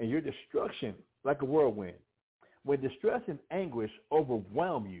and your destruction like a whirlwind, when distress and anguish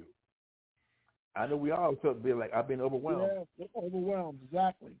overwhelm you. I know we all felt like I've been overwhelmed. Yeah, overwhelmed,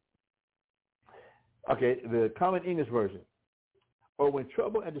 exactly. Okay, the Common English Version. Or when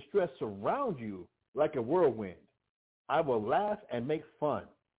trouble and distress surround you like a whirlwind, I will laugh and make fun.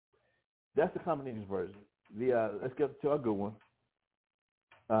 That's the Common English Version. Let's get to a good one.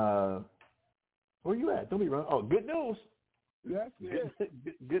 Where you at? Don't be wrong. Oh, good news. Yes, yes.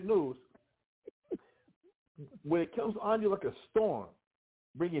 Good news. When it comes on you like a storm,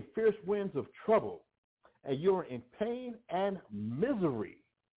 bringing fierce winds of trouble, and you are in pain and misery.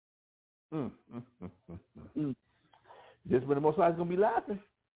 This is when the Most High is going to be laughing.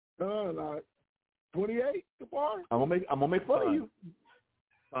 28, Gabar. I'm gonna make fun of you.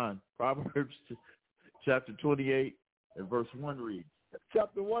 Fine. Proverbs chapter 28 and verse 1 reads.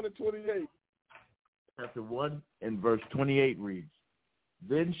 Chapter 1 and 28. Chapter 1 and verse 28 reads,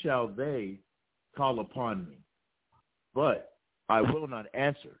 Then shall they call upon me, but I will not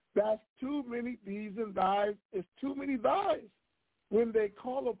answer. That's too many these and thys. It's too many thys. When they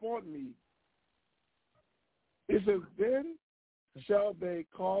call upon me, it says, then shall they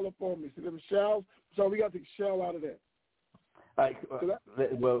call upon me. So them shalls, so we got to shell out of that. All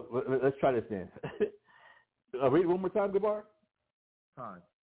right, well, let's try this then. Read one more time, Gabar. Time.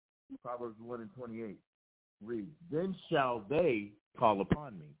 Proverbs 1 and 28 reads, Then shall they call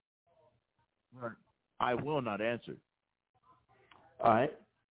upon me, but I will not answer. All right.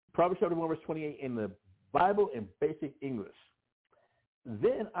 Proverbs chapter 1, verse 28 in the Bible in basic English.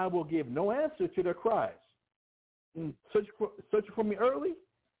 Then I will give no answer to their cries. Search for me early,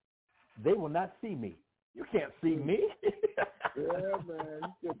 they will not see me. You can't see me. Yeah, man.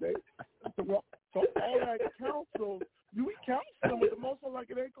 So all that counsel, we counsel them with the most of like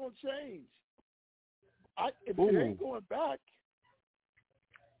it ain't going to change. If it ain't going back.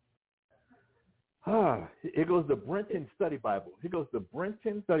 Here goes the Brenton Study Bible. Here goes the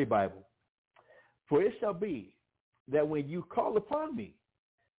Brenton Study Bible. For it shall be that when you call upon me,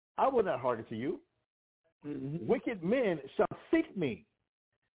 I will not hearken to you. Mm-hmm. Wicked men shall seek me,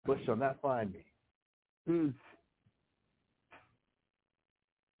 but shall not find me. Did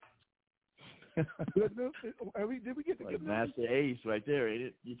we get the good news? Master Ace right there, ain't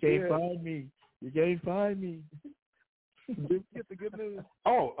it? You can't find me. You can't find me. Did we get the good news?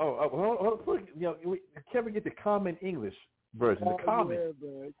 Hold on. Can we get the Common English Version?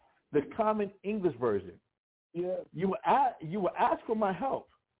 The Common English Version. Yeah. You will ask for my help,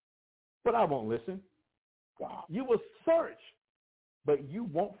 but I won't listen. Wow. You will search, but you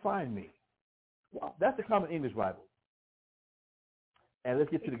won't find me. Wow. That's the Common English Bible. And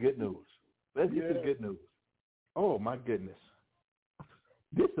let's get to the good news. Let's get to the good news. Oh, my goodness.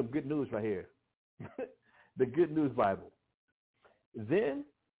 This is some good news right here. The Good News Bible. Then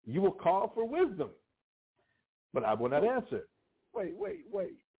you will call for wisdom, but I will not answer. Wait. What,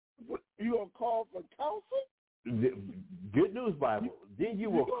 you going to call for counsel? The Good News Bible. Then you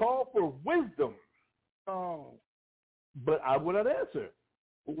will call for wisdom, but I will not answer.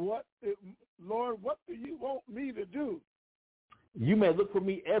 Lord, what do you want me to do? You may look for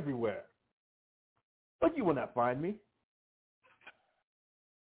me everywhere, but you will not find me.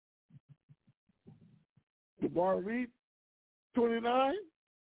 The bar read 29.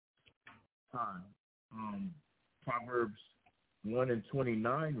 Time. Proverbs 1 and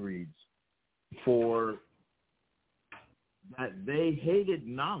 29 reads, For that they hated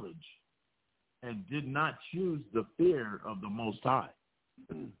knowledge and did not choose the fear of the Most High.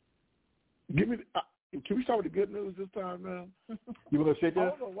 Give me. Can we start with the good news this time, man? You want to say that? I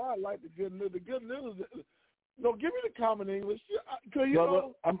don't know why I like the good news. The good news. No, give me the Common English.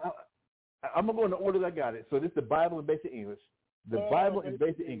 I'm going to go in the order that I got it. So this is the Bible in basic English. The Bible in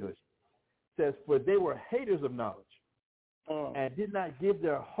basic English says, for they were haters of knowledge and did not give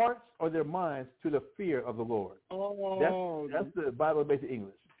their hearts or their minds to the fear of the Lord. That's the Bible in basic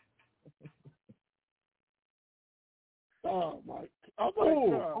English. Oh, my God.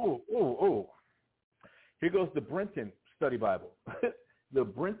 Here goes the Brenton Study Bible. The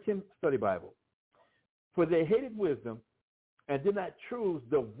Brenton Study Bible. For they hated wisdom and did not choose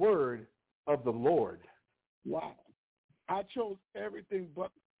the word of the Lord. Wow. I chose everything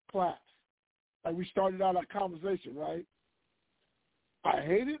but class. Like we started out our conversation, right? I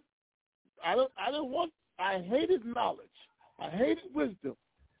hated knowledge. I hated wisdom.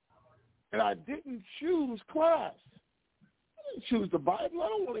 And I didn't choose class. I didn't choose the Bible. I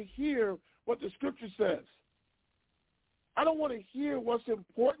don't want to hear what the scripture says. I don't want to hear what's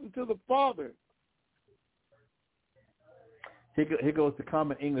important to the Father. Here goes the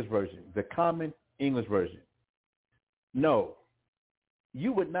Common English Version. The Common English Version. No,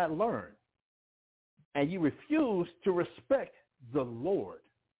 you would not learn, and you refuse to respect the Lord.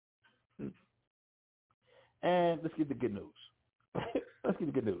 And let's get the good news. Let's get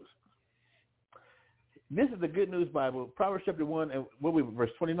the good news. This is the Good News Bible, Proverbs chapter 1, and what we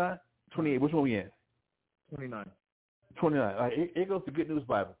verse 29? 28. Which one we in? 29. 29. All right, here goes the Good News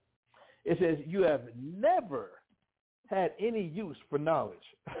Bible. It says, you have never had any use for knowledge.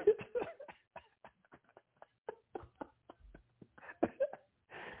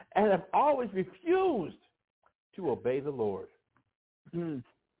 And have always refused to obey the Lord.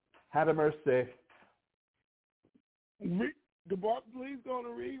 Have mercy. The bar, please go on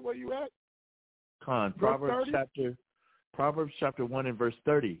and read where you at. Proverbs chapter 1 and verse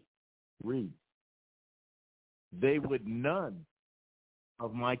 30. Read. They would none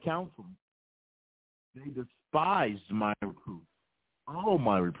of my counsel. They despised my reproof. All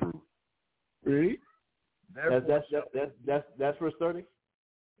my reproof. Read. That's verse 30?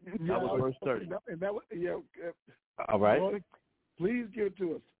 That was verse 30. All right. Please give it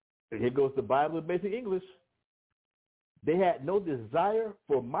to us. Here goes the Bible in basic English. They had no desire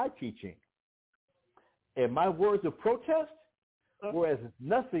for my teaching, and my words of protest were as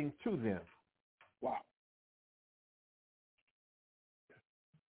nothing to them. Wow.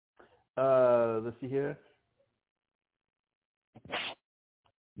 Let's see here.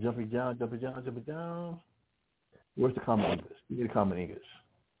 Jumping down. Where's the Common English? We need the Common English.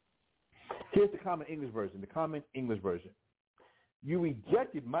 Here's the Common English Version. The Common English Version. You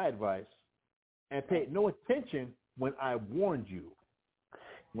rejected my advice and paid no attention when I warned you.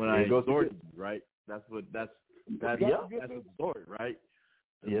 When I exhorted you, right? That's the exhort, right?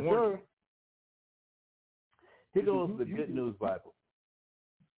 Yes, sir. Here goes the Good News Bible.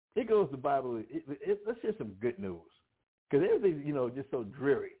 Here goes the Bible. Let's hear some good news. Because everything's, just so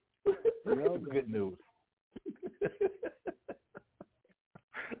dreary. Let's get some good news.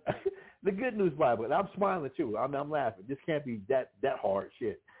 The Good News Bible. And I'm smiling too. I'm laughing. This can't be that hard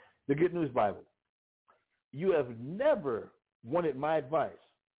shit. The Good News Bible. You have never wanted my advice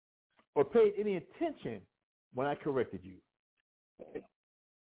or paid any attention when I corrected you.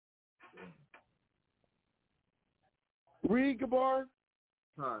 Read, Gabar.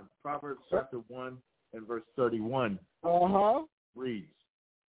 Proverbs chapter 1 and verse 31 reads,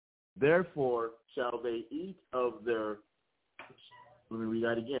 Therefore shall they eat of their, let me read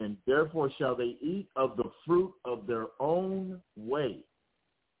that again. Therefore shall they eat of the fruit of their own way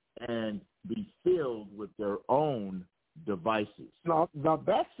and be filled with their own devices. Now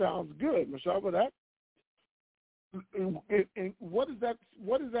that sounds good, Michelle, but that, what is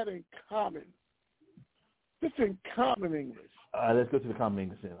that in common? It's in Common English. Let's go to the Common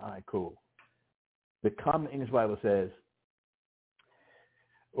English then. All right, cool. The Common English Bible says,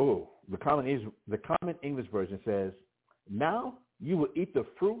 the Common English Version says, now you will eat the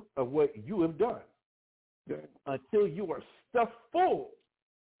fruit of what you have done until you are stuffed full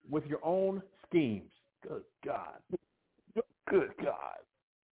with your own schemes. Good God. Good God.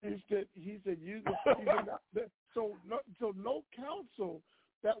 He said so no counsel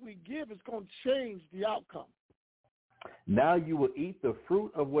that we give is going to change the outcome. Now you will eat the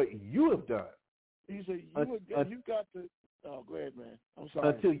fruit of what you have done. He said you got to. Oh, go ahead, man. I'm sorry.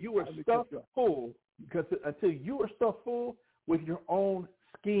 Until you are stuffed full, until you are stuffed full with your own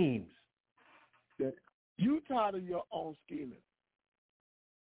schemes. You tired of your own scheming.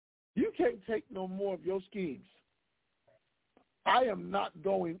 You can't take no more of your schemes. I am not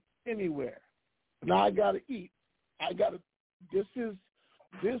going anywhere. Now I got to eat. This is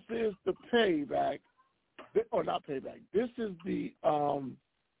the payback, or not payback. This is the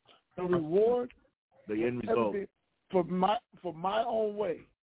reward, the end result for my own way.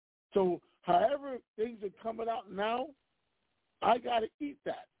 So however things are coming out now, I got to eat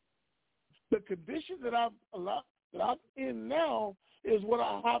that. The condition that I'm in now is what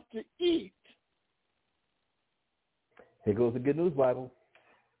I have to eat. Here goes the Good News Bible.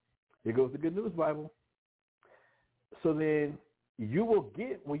 So then you will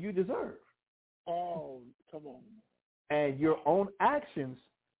get what you deserve. Oh, come on. And your own actions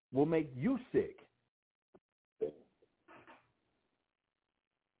will make you sick.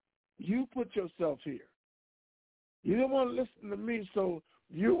 You put yourself here. You don't want to listen to me, so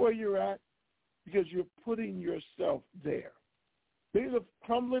you're where you're at because you're putting yourself there. Things are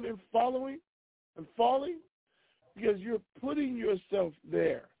crumbling and falling because you're putting yourself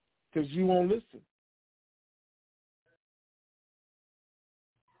there because you won't listen.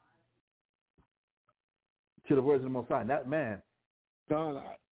 To the words of the Most High. Not man. No.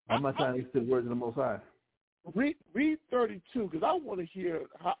 I'm not trying to listen to the words of the Most High. Read 32 because I want to hear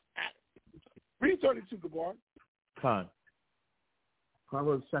how. Read 32, Gabar. Khan.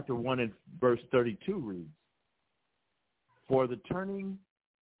 Proverbs chapter 1 and verse 32 reads, "For the turning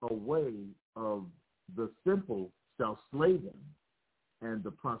away of the simple shall slay them, and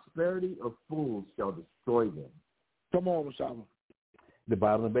the prosperity of fools shall destroy them." Come on, Mashama. The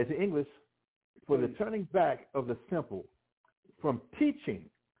Bible in basic English, "For the turning back of the simple from teaching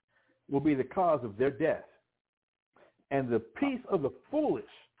will be the cause of their death, and the peace of the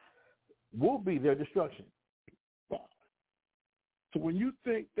foolish will be their destruction." So when you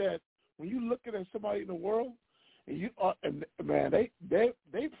think that, when you looking at somebody in the world, and you are, and man,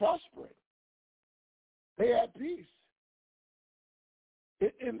 they prospering, they have peace,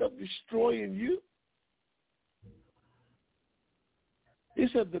 it end up destroying you. He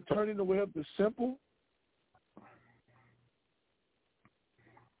said the turning away of the simple.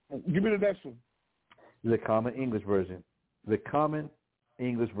 Give me the next one. The Common English Version. The Common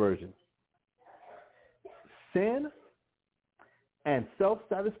English Version. "Sin and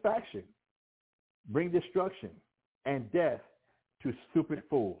self-satisfaction bring destruction and death to stupid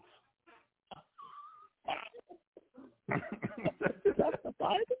fools." That's the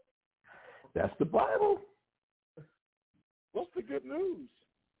Bible? That's the Bible. What's the good news?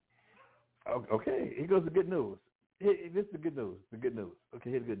 Okay, here goes the good news. This is the good news. The good news.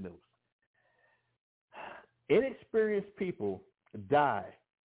 Okay, here's the good news. Inexperienced people die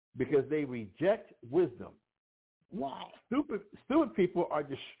because they reject wisdom. Wow. Stupid people are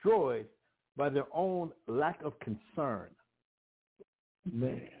destroyed by their own lack of concern.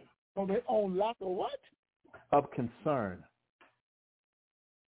 Man. On their own lack of what? Of concern.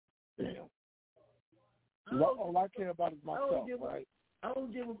 Damn. All I care about is myself, right? I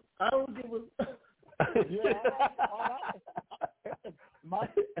don't give a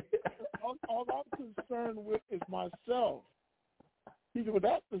all I'm concerned with is myself. He said, well,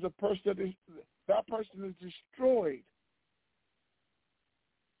 that is a person that person is destroyed.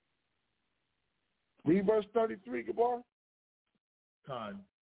 Read verse 33, Gabar. Khan.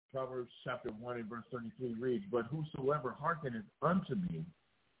 Proverbs chapter 1 and verse 33 reads, "But whosoever hearkeneth unto me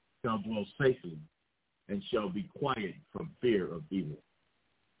shall dwell safely, and shall be quiet from fear of evil."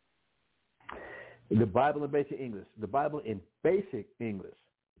 The Bible in basic English. The Bible in basic English.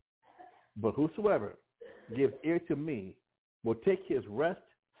 "But whosoever gives ear to me will take his rest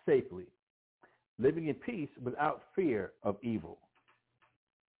safely, living in peace without fear of evil."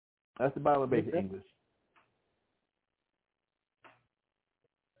 That's the Bible in basic English.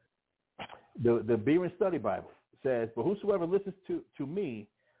 The Berean Study Bible says, "But whosoever listens to me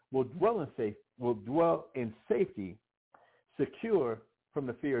will dwell in safety, secure from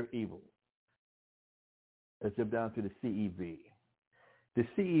the fear of evil." Let's jump down to the CEV. The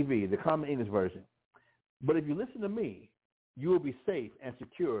CEV, the Common English Version. "But if you listen to me, you will be safe and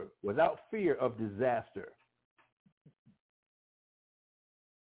secure without fear of disaster."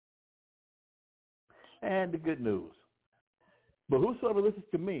 And the good news. "But whosoever listens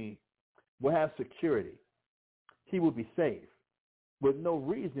to me will have security. He will be safe with no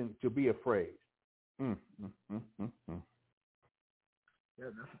reason to be afraid." Yeah,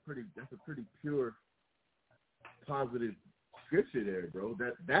 that's a pretty pure, positive scripture there, bro.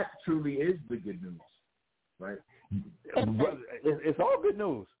 That truly is the good news, right? It's all good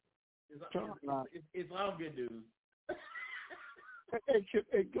news. It's all good news.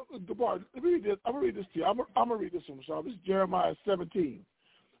 Hey, Gabar, let me read this. I'm gonna read this to you. I'm gonna read this one, Sean. This is Jeremiah 17,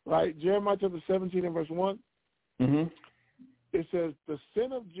 right? Jeremiah chapter 17 and verse 1. Mm-hmm. It says, "The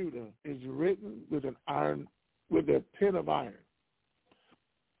sin of Judah is written with a pen of iron."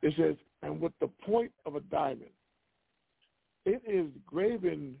 It says, "And with the point of a diamond. It is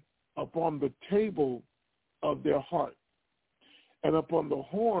graven upon the table of their heart and upon the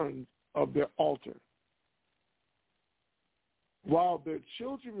horns of their altar. While their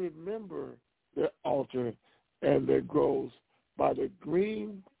children remember their altar and their groves by the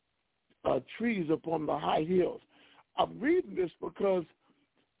green trees upon the high hills." I'm reading this because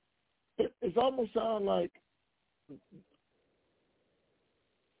it's almost sound like the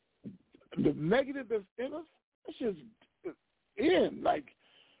negative that's in us, it's just in. Like,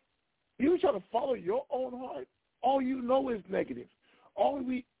 you try to follow your own heart, all you know is negative. All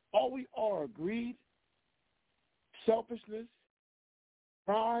we are greed, selfishness,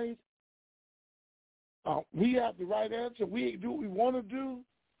 pride. We have the right answer. We do what we want to do.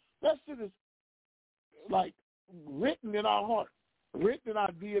 That shit is like written in our heart, written in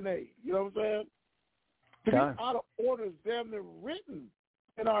our DNA. You know what I'm saying? To be out of order is damn near written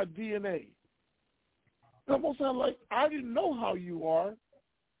in our DNA. It almost sounds like I didn't know how you are.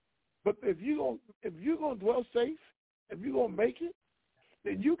 But if you're gonna dwell safe, if you're gonna make it,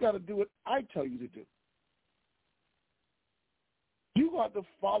 then you got to do what I tell you to do. You got to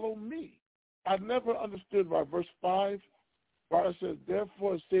follow me. I never understood why verse 5, where it says,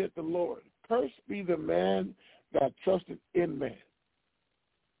 "Therefore saith the Lord, cursed be the man that trusted in man,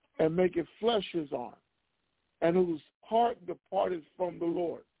 and maketh flesh his arm, and whose heart departed from the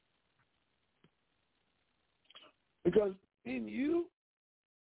Lord." Because in you,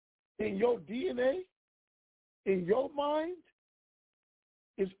 in your DNA, in your mind,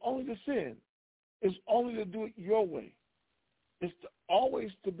 it's only to sin. It's only to do it your way. It's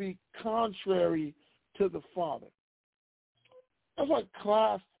always to be contrary to the Father. That's why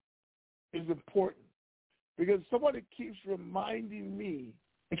class is important, because somebody keeps reminding me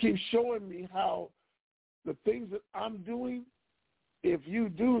and keeps showing me how the things that I'm doing, if you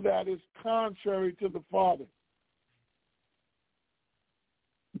do that, is contrary to the Father.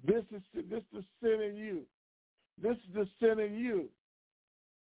 This is the sin in you. This is the sin in you.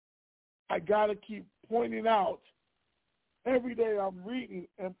 I got to keep pointing out. Every day I'm reading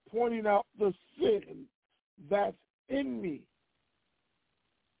and pointing out the sin that's in me,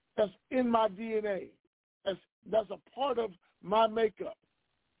 that's in my DNA, that's a part of my makeup.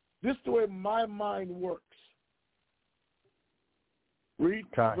 This is the way my mind works. Read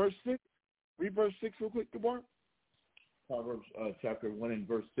verse 6. Read verse 6 real quick, Gabar. Proverbs chapter 1 and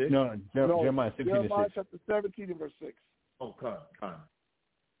verse 6? No, Jeremiah 17 and 6. Jeremiah chapter 17 and verse 6. Oh, come.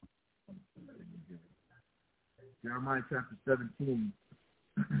 Jeremiah chapter 17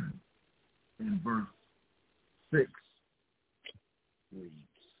 and verse 6 reads,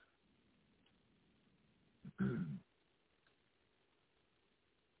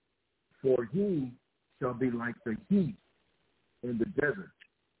 "For he shall be like the heat in the desert,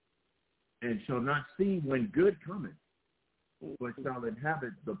 and shall not see when good cometh, but shall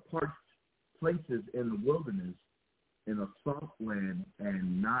inhabit the parched places in the wilderness, in a soft land,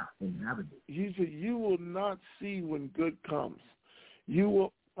 and not inhabited." He said, you will not see when good comes. You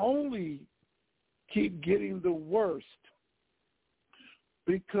will only keep getting the worst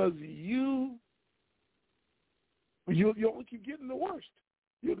because you'll only keep getting the worst.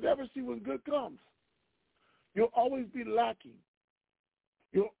 You'll never see when good comes. You'll always be lacking.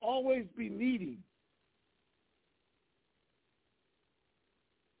 You'll always be needing.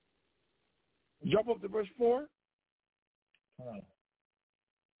 Jump up to verse 4.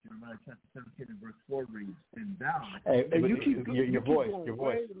 Jeremiah chapter 17 and verse 4 reads, "And thou..." Hey, you keep your voice.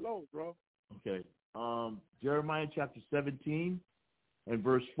 Way low, bro. Okay. Jeremiah chapter 17 and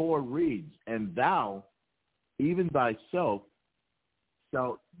verse 4 reads, "And thou, even thyself,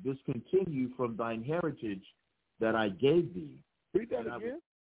 shalt discontinue from thine heritage that I gave thee." Read that again.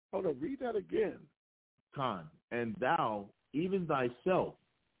 Hold on. Read that again. "And thou, even thyself,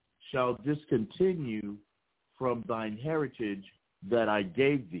 shalt discontinue from thine heritage that I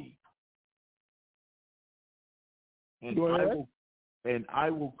gave thee. And I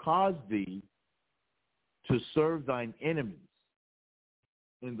will cause thee to serve thine enemies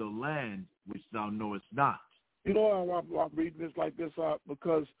in the land which thou knowest not." You know, I'm reading this like this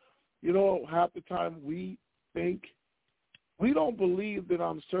because, you know, half the time we don't believe that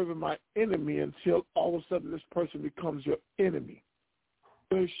I'm serving my enemy until all of a sudden this person becomes your enemy.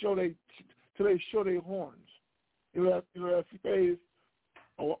 Till they show their horns. You know that phrase,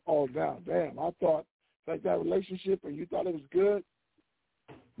 oh, damn, I thought like that relationship and you thought it was good,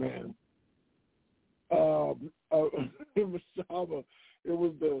 man. It was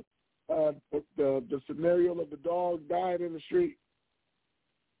the scenario of the dog dying in the street,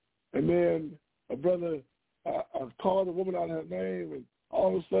 and then a brother called a woman out her name, and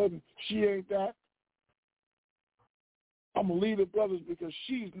all of a sudden she ain't that. I'm gonna leave the brothers because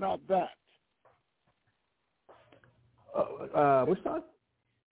she's not that. Which time?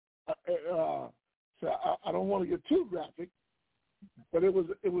 So I don't want to get too graphic, but it was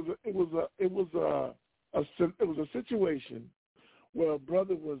a situation where a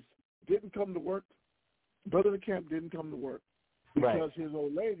brother didn't come to work. Brother in the camp didn't come to work because his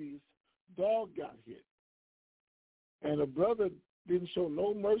old lady's dog got hit, and the brother didn't show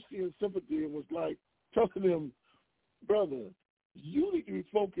no mercy and sympathy and was like telling him, "Brother, you need to be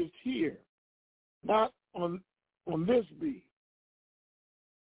focused here, not on this beat."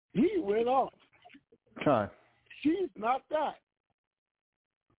 He went off. She's not that.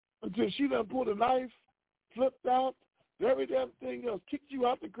 Until she done pulled a knife, flipped out, every damn thing else, kicked you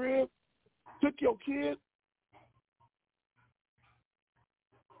out the crib, took your kid.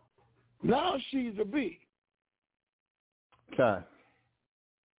 Now she's a B.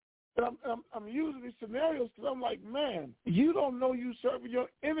 And I'm using these scenarios because I'm like, man, you don't know you serving your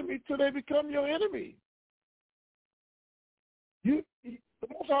enemy till they become your enemy.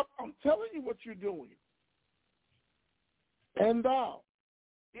 I'm telling you what you're doing. And thou,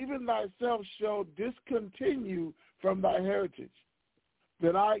 even thyself, shall discontinue from thy heritage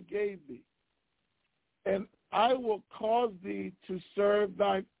that I gave thee, and I will cause thee to serve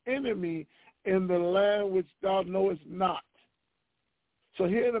thine enemy in the land which thou knowest not. So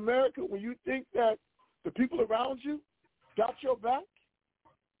here in America, when you think that the people around you got your back,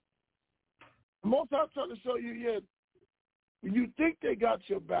 most I'm trying to show you here, when you think they got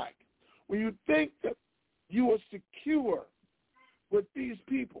your back, when you think that you are secure with these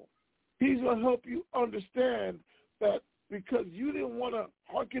people, he's going to help you understand that because you didn't want to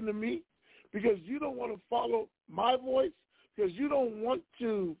hearken to me, because you don't want to follow my voice, because you don't want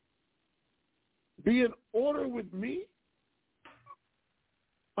to be in order with me,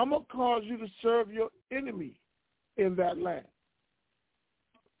 I'm going to cause you to serve your enemy in that land.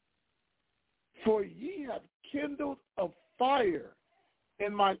 For ye have kindled a fire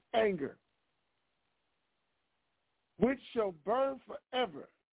in my anger, which shall burn forever.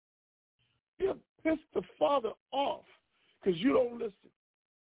 You have pissed the Father off because you don't listen.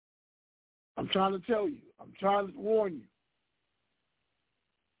 I'm trying to tell you. I'm trying to warn you.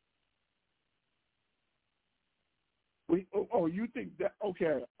 You think that,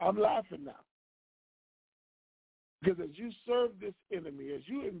 okay, I'm laughing now. Because as you serve this enemy, as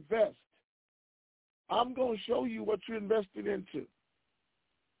you invest, I'm going to show you what you're investing into.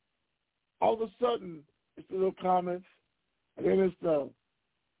 All of a sudden, it's the little comments, and then it's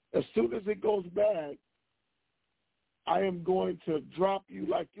as soon as it goes bad, I am going to drop you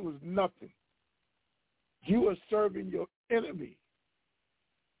like it was nothing. You are serving your enemy.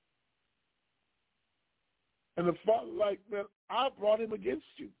 And the Father, like, man, I brought him against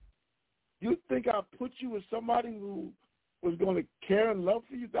you. You think I put you with somebody who was going to care and love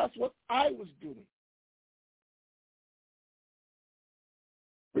for you? That's what I was doing.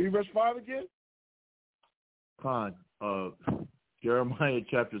 Read verse 5 again. Jeremiah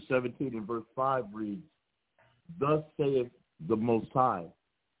chapter 17 and verse 5 reads, Thus saith the Most High,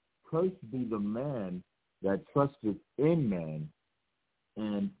 Cursed be the man that trusteth in man,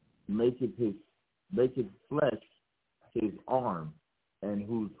 and maketh flesh his arm, and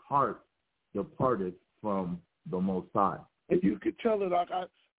whose heart departed from the Most High. And you could tell it, like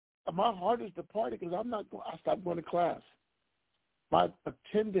my heart is departed because I stopped going to class. My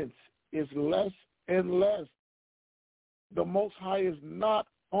attendance is less and less. The Most High is not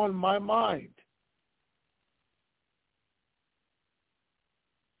on my mind.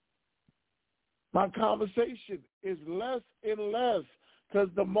 My conversation is less and less because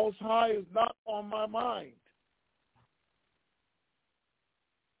the Most High is not on my mind.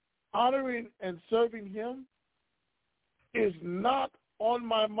 Honoring and serving him is not on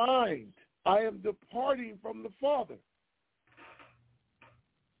my mind. I am departing from the Father.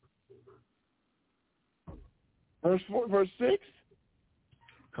 Verse 6.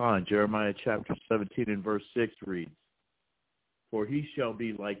 Jeremiah chapter 17 and verse 6 reads, For he shall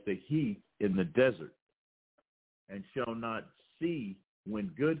be like the heat in the desert, and shall not see when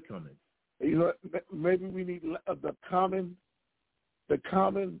good cometh. You know, maybe we need the common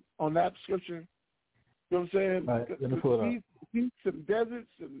on that scripture. You know what I'm saying? All right, let me pull it up. Heats and deserts,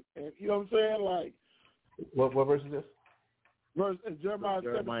 and you know what I'm saying? Like, what verse is this? Jeremiah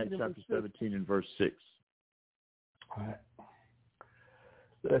chapter 17 and verse 6. All right.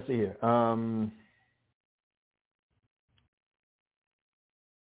 Let's see here.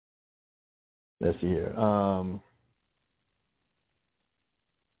 Let's see here.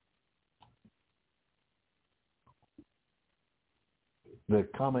 The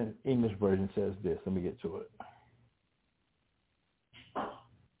Common English Version says this. Let me get to it.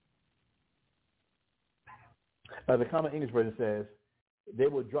 The Common English Version says, they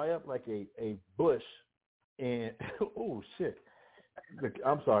will dry up like a bush and, oh, shit.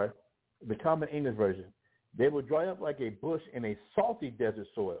 I'm sorry. The Common English Version, they will dry up like a bush in a salty desert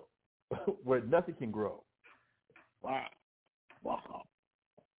soil where nothing can grow. Wow.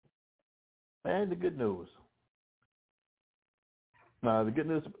 And the good news. Now, the good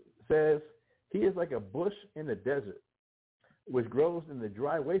news says, he is like a bush in the desert, which grows in the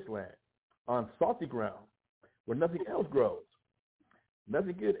dry wasteland, on salty ground, where nothing else grows.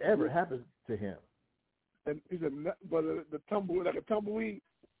 Nothing good ever happens to him. And he's the tumbleweed, like a tumbleweed.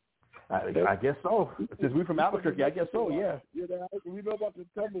 I guess so. Since we're from Albuquerque, I guess so, yeah. Yeah, we know about the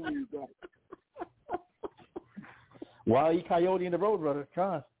tumbleweeds, though. Wile E. Coyote and the Roadrunner,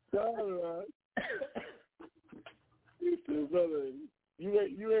 Con. All right. He said, brother, You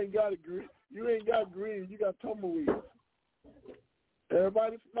ain't got green. You ain't got green. You got tumbleweeds.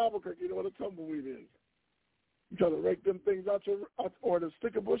 Everybody from Albuquerque, you know what a tumbleweed is. You try to rake them things out or the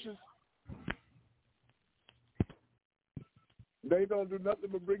sticker bushes. They don't do nothing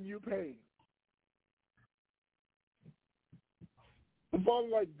but bring you pain. The Father,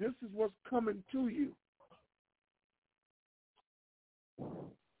 like, this is what's coming to you.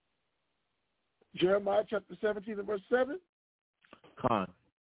 Jeremiah chapter 17 and verse 7.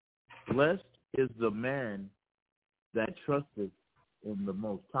 Blessed is the man that trusteth in the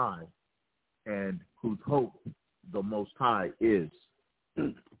Most High, and whose hope the Most High is.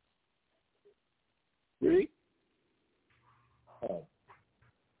 Read.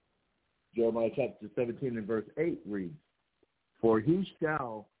 Jeremiah chapter 17 and verse 8 reads, For he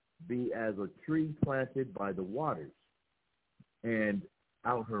shall be as a tree planted by the waters, and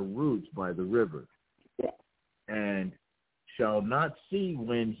out her roots by the river, and shall not see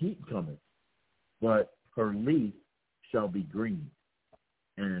when heat cometh, but her leaf shall be green,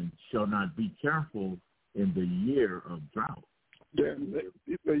 and shall not be careful in the year of drought.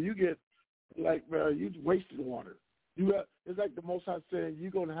 You get, like, man, you wasted water. It's like the Most High saying, you're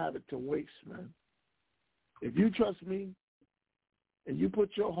going to have it to waste, man. If you trust me and you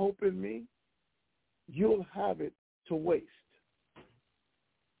put your hope in me, you'll have it to waste.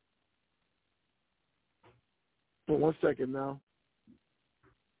 For 1 second now.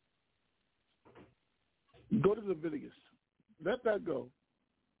 Go to Leviticus. Let that go.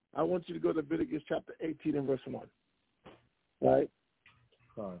 I want you to go to Leviticus chapter 18 and verse 1. Right?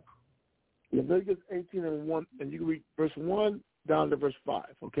 Sorry. Leviticus 18 and 1, and you can read verse 1 down to verse 5,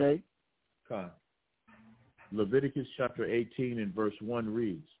 okay? Leviticus chapter 18 and verse 1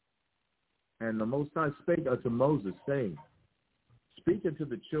 reads, And the Most High spake unto Moses, saying, Speak unto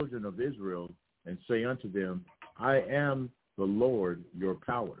the children of Israel, and say unto them, I am the Lord your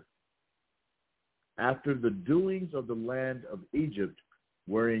power. After the doings of the land of Egypt,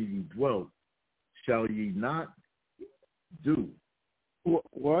 wherein ye dwelt, shall ye not do.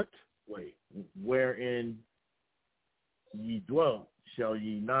 What? Wait, wherein ye dwelt, shall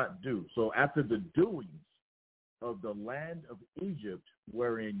ye not do. So after the doings of the land of Egypt,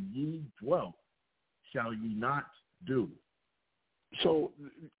 wherein ye dwelt, shall ye not do. So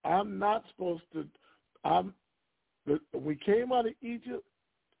I'm not supposed to. We came out of Egypt.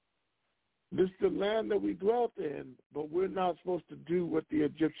 This is the land that we dwelt in, but we're not supposed to do what the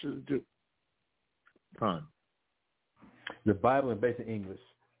Egyptians do. The Bible in basic English.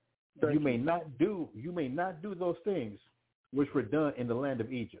 You may not do those things which were done in the land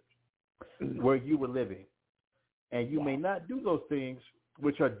of Egypt, where you were living. And you may not do those things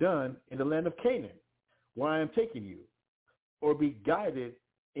which are done in the land of Canaan, where I am taking you, or be guided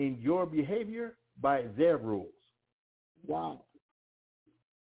in your behavior by their rules. Wow.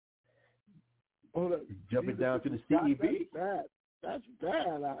 Jumping down to the CEB. That's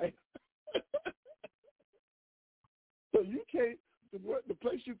bad. So you can't, the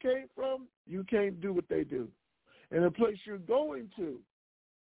place you came from, you can't do what they do. And the place you're going to,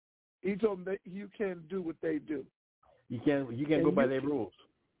 he told them that you can't do what they do. You can't go by their rules.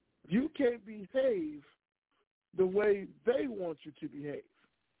 You can't behave the way they want you to behave.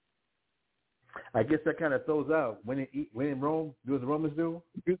 I guess that kind of throws out when in Rome, do as the Romans do.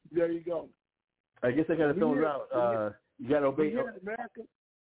 There you go. I guess that kind of throws out. You got to obey. Here in America,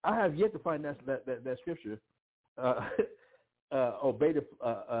 I have yet to find that scripture. Obey the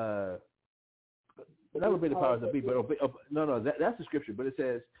not obey the powers that be, but obey. That's the scripture. But it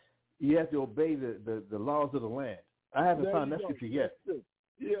says you have to obey the laws of the land. I haven't found that scripture yet.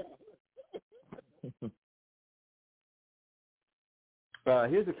 Yeah.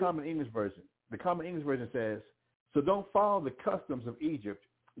 Here's the Common English Version. The Common English Version says, so don't follow the customs of Egypt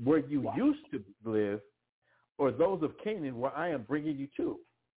where you used to live, or those of Canaan where I am bringing you to.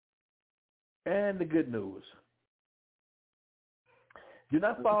 And the good news. Do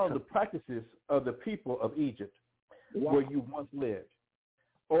not follow the practices of the people of Egypt where you once lived,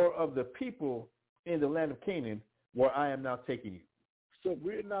 or of the people in the land of Canaan where I am now taking you. So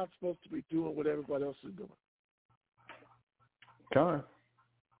we're not supposed to be doing what everybody else is doing. Come on.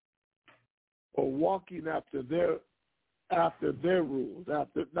 Or walking after their rules,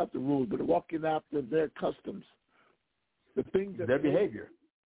 not the rules, but walking after their customs. The things that their behavior,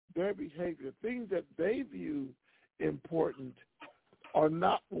 things that they view important are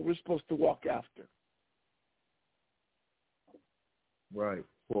not what we're supposed to walk after. Right.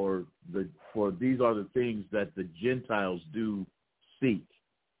 For these are the things that the Gentiles do seek.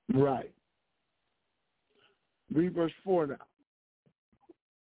 Right. Read verse 4 now.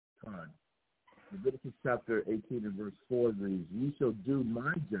 Come on. Leviticus chapter 18 and verse 4 reads, "Ye shall do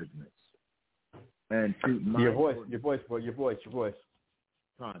my judgments and keep my..." Your voice.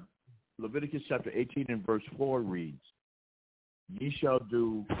 Time. Leviticus chapter 18 and verse 4 reads, "Ye shall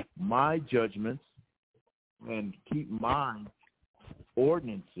do my judgments and keep my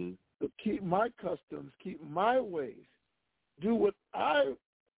ordinances." So keep my customs, keep my ways. Do what I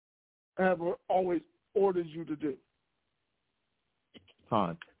have always ordered you to do.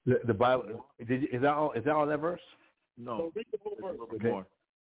 Time. The Bible, is that all that verse? No. So read the whole verse. A little bit more.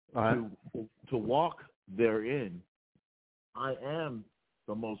 All right. To walk therein, I am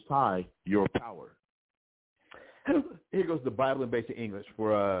the Most High, your power. Here goes the Bible in basic English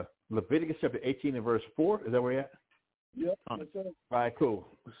for Leviticus chapter 18 and verse 4. Is that where you're at? Yep. That's it. All right,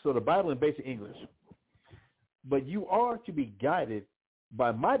 cool. So the Bible in basic English. But you are to be guided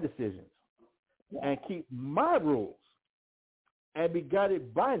by my decisions and keep my rules and be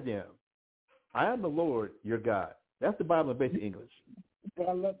guided by them. I am the Lord, your God. That's the Bible in basic English. But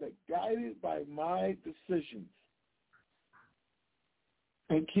I love that. Guided by my decisions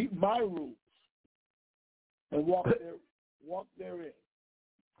and keep my rules and walk therein.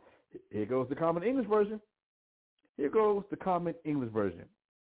 Here goes the Common English Version. Here goes the Common English Version.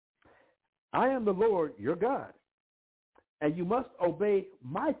 I am the Lord, your God, and you must obey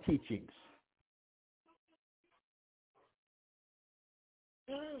my teachings.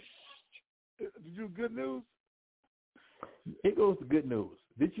 Did you good news? Here goes the good news,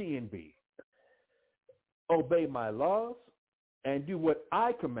 the GNB. Obey my laws and do what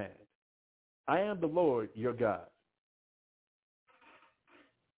I command. I am the Lord, your God.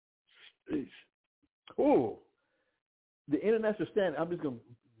 Oh, the International Standard, I'm just going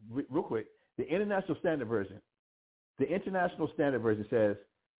to, real quick, the International Standard Version. The International Standard Version says,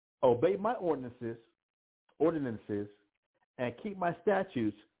 obey my ordinances, and keep my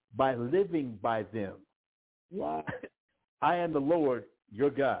statutes by living by them. Wow. I am the Lord, your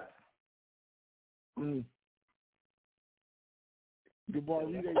God. Mm.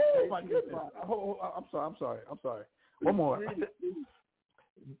 Oh, my goodness. I'm sorry. One more.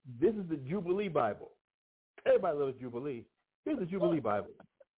 This is the Jubilee Bible. Everybody loves Jubilee. Here's the Jubilee Bible.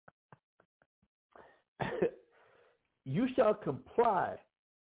 You shall comply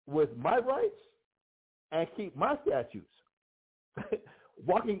with my rights and keep my statutes.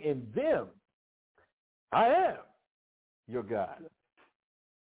 Walking in them, I am your God.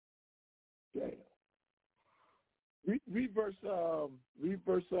 Okay. Read verse 5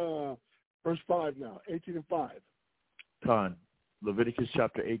 now, 18 and 5. Con. Leviticus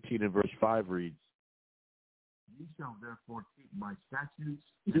chapter 18 and verse 5 reads, "Ye shall therefore keep my statutes."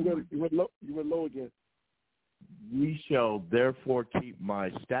 You went low again. "Ye shall therefore keep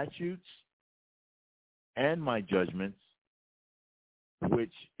my statutes and my judgments,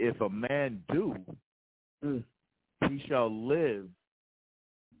 which if a man do, he shall live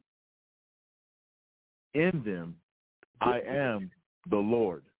in them. I am the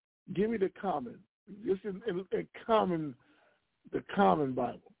Lord." Give me the common. This is in common. The Common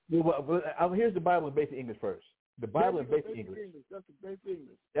Bible. Well, here's the Bible in basic English first. The Bible in basic English. That's the basic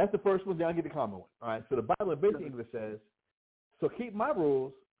English. That's the first one, then I'll get the common one. All right, so the Bible in basic English says, so keep my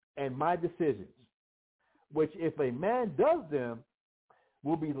rules and my decisions, which if a man does them,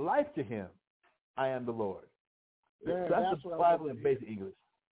 will be life to him. I am the Lord. Yeah, so that's the Bible in basic English.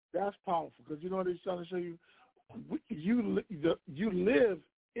 That's powerful because you know what he's trying to show you. You live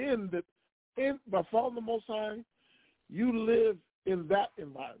by following the Most High. You live in that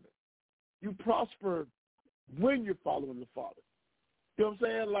environment. You prosper when you're following the Father. You know what I'm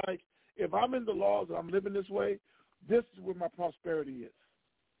saying? Like, if I'm in the laws and I'm living this way, this is where my prosperity is.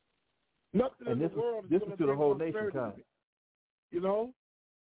 Nothing in the world is going to to the whole bring nation prosperity to me. come. You know?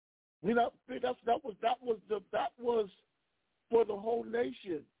 That was for the whole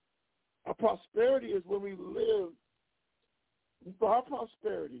nation. Our prosperity is when we live. Our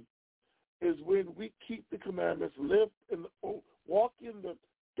prosperity is when we keep the commandments, walk in the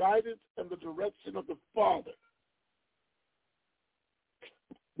guidance and the direction of the Father.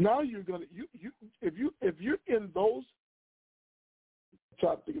 Now you're gonna if you're in those, I'm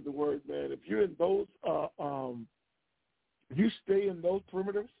trying to think of the word, man. If you're in those, if you stay in those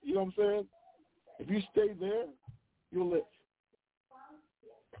perimeters, you know what I'm saying? If you stay there, you'll live.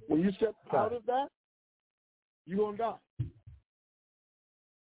 When you step out of that, you're gonna die.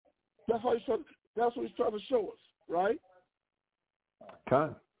 That's what he's trying to show us, right?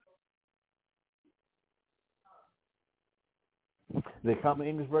 Con. The Common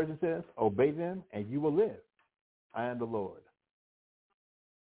English Version says, obey them and you will live. I am the Lord.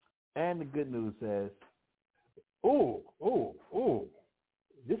 And the Good News says,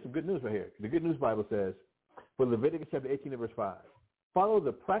 this this is good news right here. The Good News Bible says, for Leviticus chapter 18 and verse 5, follow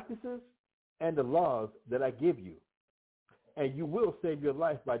the practices and the laws that I give you, and you will save your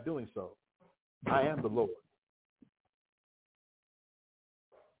life by doing so. I am the Lord.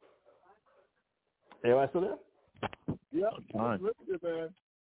 Everybody still there? Yeah, man.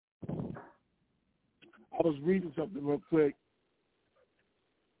 I was reading something real quick.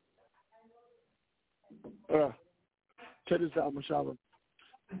 Check this out, Mashallah.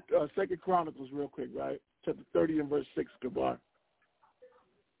 2 Chronicles, real quick, right? Chapter 30 and verse 6, Gabar.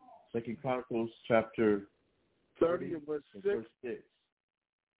 2 Chronicles chapter 30 and verse 6. Verse 6.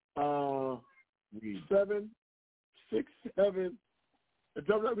 7, 6, 7.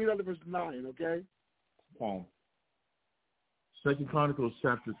 Read out to verse 9, okay? 2 Chronicles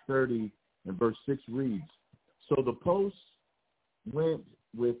chapter 30 and verse 6 reads, so the post went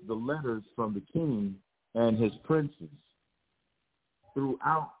with the letters from the king and his princes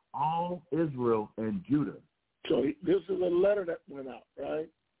throughout all Israel and Judah. So this is a letter that went out, right?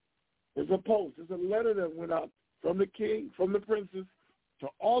 It's a post. It's a letter that went out from the king, from the princes, to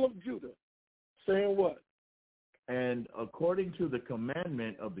all of Judah, saying what? And according to the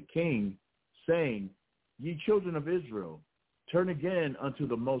commandment of the king, saying, ye children of Israel, turn again unto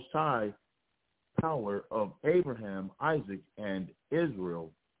the Most High power of Abraham, Isaac, and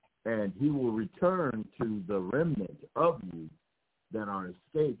Israel, and he will return to the remnant of you that are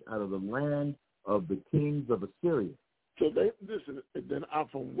escaped out of the land of the kings of Assyria. So they listen. Then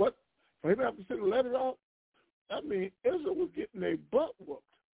from what? For him to have to send a letter out, I mean, Israel was getting their butt whooped.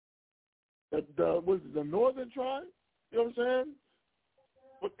 Was it the northern tribe? You know what I'm saying?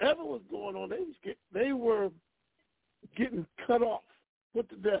 Whatever was going on, they were getting cut off, put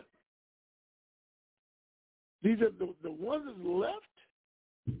to death. These are the ones that's left.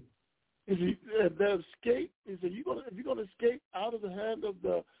 That escape. He said, if you're gonna escape out of the hand of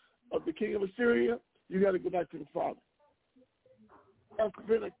the king of Assyria, you got to go back to the Father. That's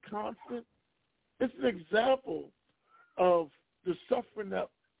been a constant. It's an example of the suffering that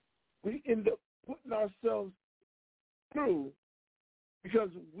we end up putting ourselves through because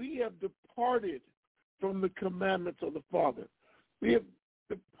we have departed from the commandments of the Father. We have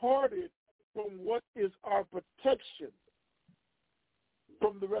departed from what is our protection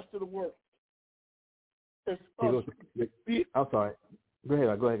from the rest of the world. It's us. I'm sorry. Go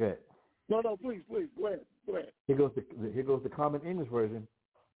ahead. No, please, go ahead. Here goes the Common English Version.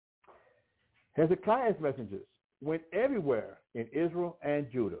 Hezekiah's messengers went everywhere in Israel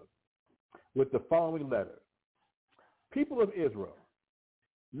and Judah with the following letter. People of Israel,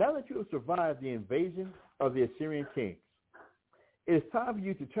 now that you have survived the invasion of the Assyrian kings, it is time for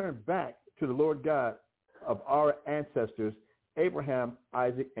you to turn back to the Lord God of our ancestors, Abraham,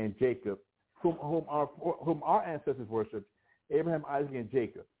 Isaac, and Jacob, whom our ancestors worshipped, Abraham, Isaac, and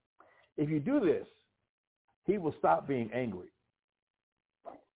Jacob. If you do this, he will stop being angry.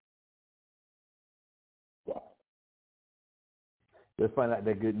 Wow. Let's find out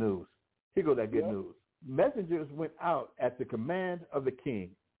that good news. Here goes that good news. Messengers went out at the command of the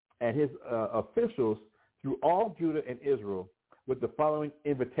king and his officials through all Judah and Israel with the following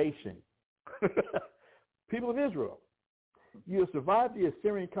invitation. People of Israel, you have survived the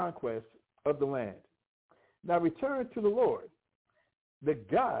Assyrian conquest of the land. Now return to the Lord, the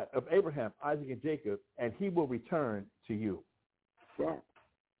God of Abraham, Isaac, and Jacob, and he will return to you. Wow.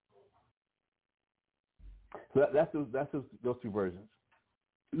 So that's those two versions.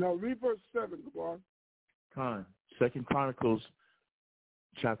 Now read verse 7, Gabar. 2 Chronicles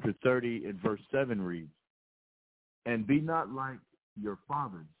chapter 30 and verse 7 reads, and be not like your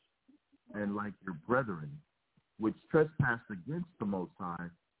fathers and like your brethren, which trespassed against the Most High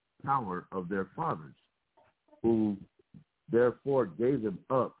power of their fathers, who therefore gave them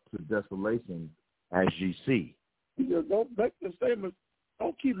up to desolation, as ye see. Don't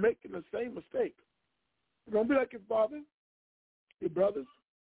keep making the same mistake. Don't be like your father, your brothers,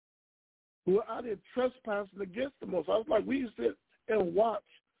 who are out here trespassing against the Most High. I was like, we used to sit and watch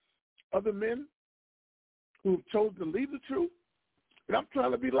other men who have chosen to leave the truth, and I'm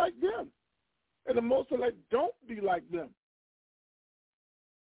trying to be like them. And the Most High like, don't be like them.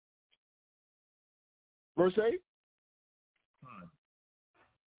 Verse 8.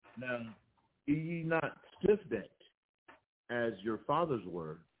 Now, be ye not stiff-necked, as your fathers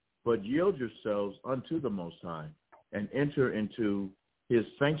were, but yield yourselves unto the Most High, and enter into his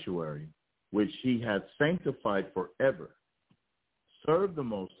sanctuary, which he hath sanctified forever. Serve the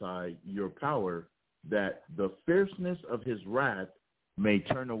Most High your power, that the fierceness of his wrath may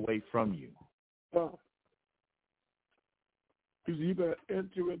turn away from you. Because you better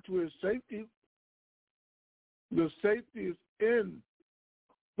enter into his safety. The safety is in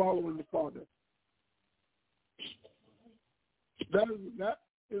following the Father. That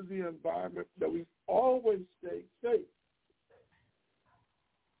is the environment that we always stay safe.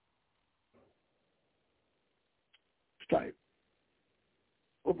 Type.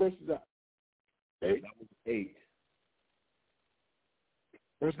 What verse is that? 8? That was 8.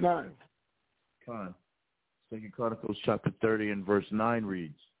 Verse 9. Con. 2 Chronicles chapter 30 and verse 9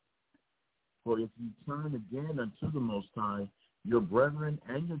 reads, "For if you turn again unto the Most High, your brethren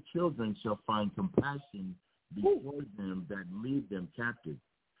and your children shall find compassion before them that lead them captive."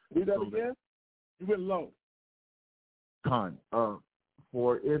 Read that again. You went low. Con.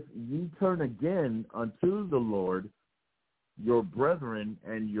 For if ye turn again unto the Lord, your brethren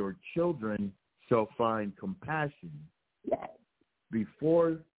and your children shall find compassion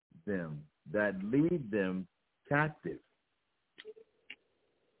before them that lead them captive,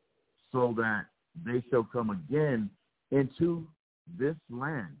 so that they shall come again into this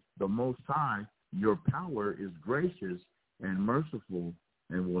land. The Most High, your power is gracious and merciful,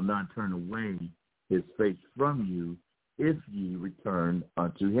 and will not turn away his face from you if ye return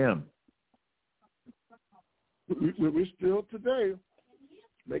unto him. We're still today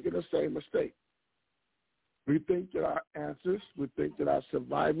making the same mistake. We think that our answers, we think that our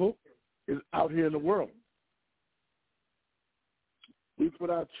survival is out here in the world. We put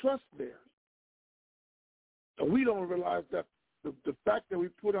our trust there. And we don't realize that the fact that we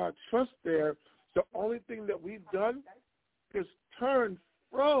put our trust there, the only thing that we've done is turn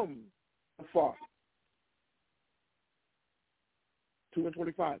from the Father.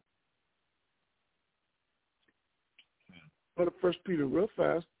 2:25. Go to 1 Peter real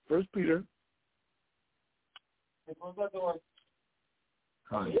fast. 1 Peter.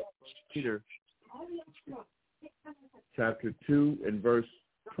 Peter chapter 2 and verse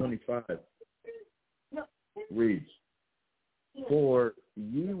 25 reads, "For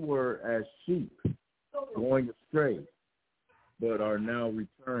ye were as sheep going astray, but are now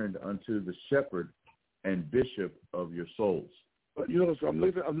returned unto the shepherd and bishop of your souls." But so I'm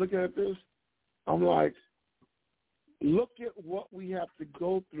looking at this. I'm like, look at what we have to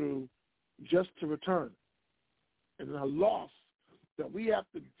go through just to return, and the loss that we have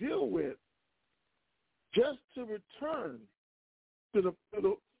to deal with just to return to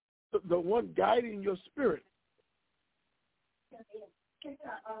the one guiding your spirit.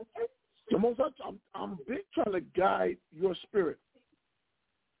 The most I'm big trying to guide your spirit.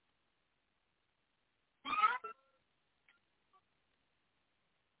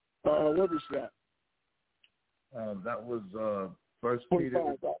 What is that? That was 1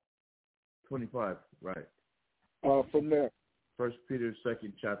 Peter 25, right? From there. 1 Peter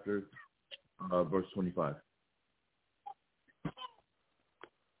 2nd chapter, verse 25.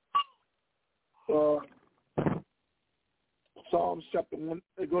 Psalms chapter 1.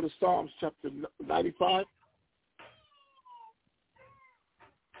 Go to Psalms chapter 95.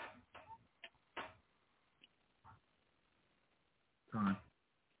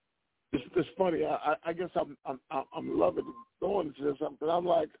 It's funny. I guess I'm loving going to this, but I'm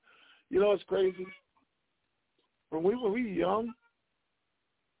like, it's crazy. When we were young,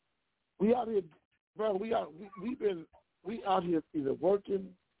 we out here, bro. We out here either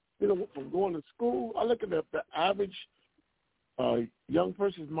working, from going to school. I look at the average young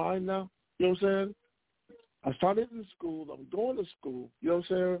person's mind now. You know what I'm saying? I started in school. I'm going to school. You know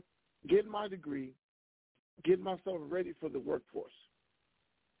what I'm saying? Getting my degree, getting myself ready for the workforce.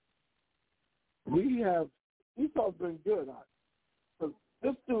 We've all been good on it. So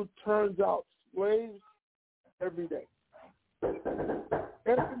this dude turns out slaves every day.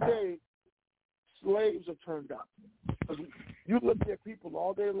 Every day, slaves are turned out. You look at people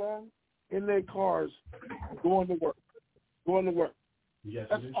all day long in their cars going to work. Yes,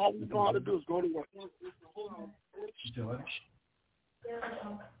 that's all we know how to do is go to work.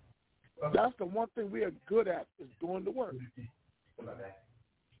 That's the one thing we are good at is going to work.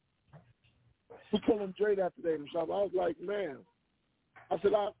 We told him Dre that today himself. I was like, man, I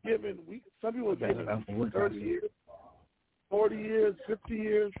said, some people are giving 30 years, 40 years, 50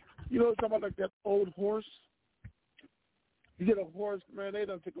 years. Talking about like that old horse. You get a horse, man, they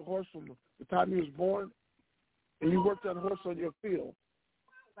done take a horse from the time he was born, and you worked that horse on your field.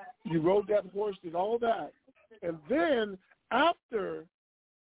 You rode that horse, did all that. And then after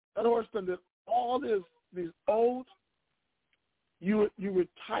that horse done did all these old, you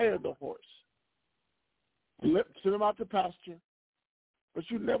retire the horse. Send him out to pasture, but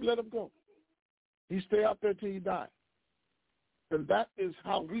you never let him go. He stay out there till you die. And that is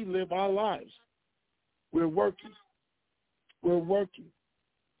how we live our lives. We're working.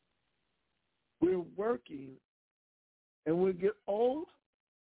 And when we get old,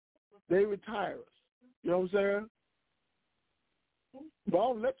 They retire us. You know what I'm saying? But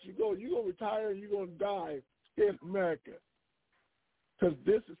I'll let you go. You're going to retire and you're going to die in America. Because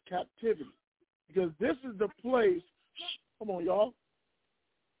this is captivity. Because this is the place, come on, y'all.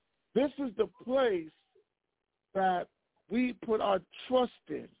 This is the place that we put our trust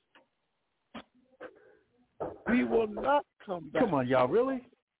in. We will not come back. Come on, y'all, really?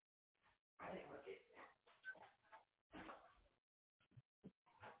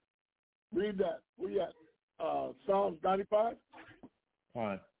 Read that. We at Psalms 95?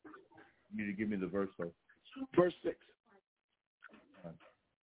 Fine. You need to give me the verse, though. Verse 6.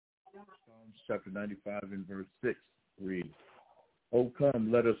 Psalms chapter 95 and verse 6 reads, "O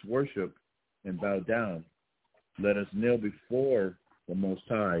come, let us worship and bow down. Let us kneel before the Most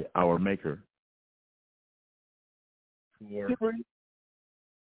High, our Maker.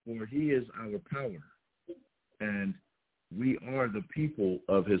 For he is our power, and we are the people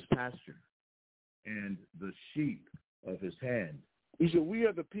of his pasture, and the sheep of his hand." He said, we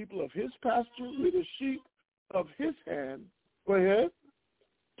are the people of his pasture, we're the sheep of his hand. Go ahead.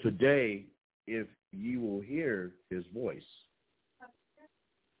 "Today, if ye will hear his voice."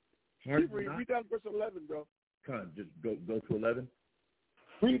 Read down to verse 11, bro. Con, just go to 11.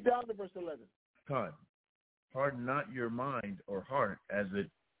 Read down to verse 11. Con, harden not your mind or heart as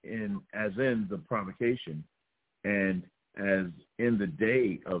in the provocation, and as in the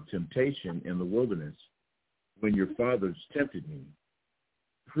day of temptation in the wilderness, when your fathers tempted me,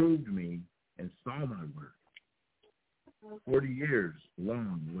 proved me, and saw my work. 40 years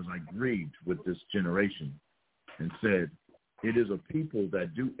long was I grieved with this generation, and said, it is a people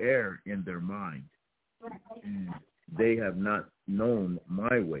that do err in their mind, and they have not known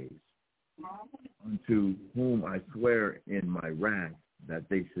my ways, unto whom I swear in my wrath that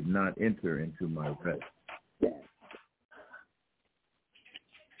they should not enter into my rest.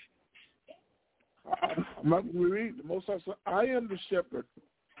 We read the Most High said, I am the shepherd.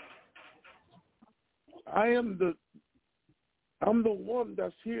 I'm the one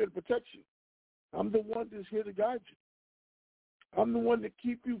that's here to protect you. I'm the one that's here to guide you. I'm the one that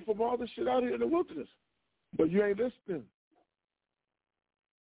keep you from all the shit out here in the wilderness. But you ain't listening.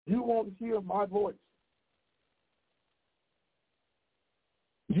 You won't hear my voice.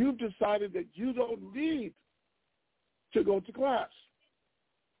 You've decided that you don't need to go to class.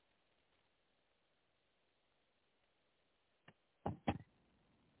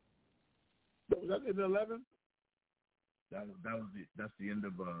 Was that in 11? That's the end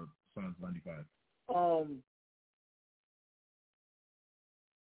of Psalms 95.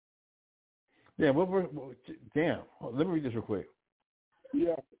 Yeah, damn. Let me read this real quick.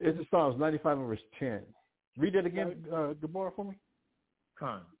 Yeah. It's Psalms 95 and verse 10. Read that again, Deborah, for me.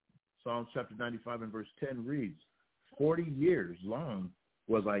 Con, Psalms chapter 95 and verse 10 reads, 40 years long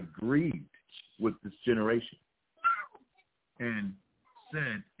was I grieved with this generation, and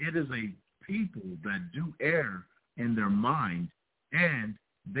said, it is a people that do err in their mind, and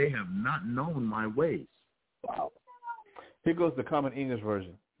they have not known my ways. Wow. Here goes the Common English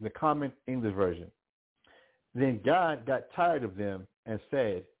Version. The Common English Version. Then God got tired of them and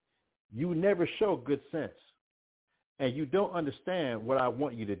said, you never show good sense, and you don't understand what I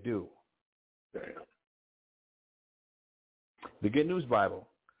want you to do. Damn. The Good News Bible.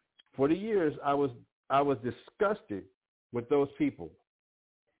 For the years I was disgusted with those people.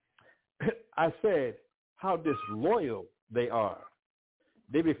 I said, how disloyal they are.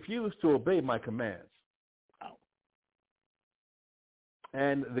 They refuse to obey my commands.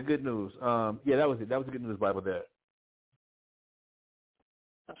 And the Good News. That was it. That was the Good News Bible there.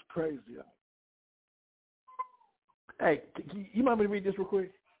 That's crazy. Hey, you mind me to read this real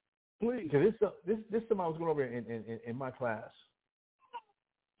quick? Please. Because this time I was going over in my class.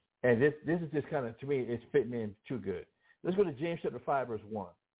 And this is just kind of, to me, it's fitting in too good. Let's go to James chapter 5, verse 1.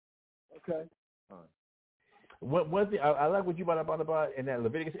 Okay. One thing, I like what you brought up on about in that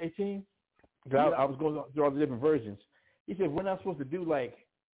Leviticus 18. I was going through all the different versions. He said we're not supposed to do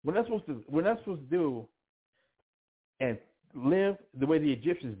and live the way the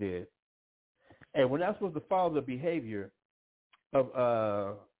Egyptians did, and we're not supposed to follow the behavior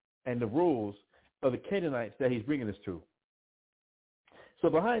of and the rules of the Canaanites that he's bringing us to. So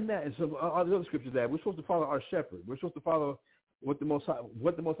behind that, and so all the other scriptures that we're supposed to follow our shepherd. We're supposed to follow what the Most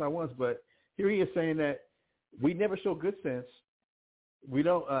High wants. But here he is saying that we never show good sense. We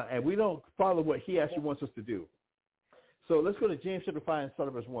don't, and we don't follow what he actually wants us to do. So let's go to James chapter 5 and start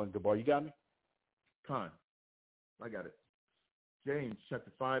at verse 1. Gabar, you got me? Con, I got it. James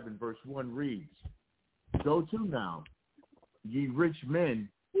chapter 5 and verse 1 reads, go to now, ye rich men,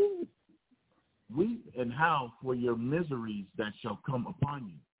 weep and howl for your miseries that shall come upon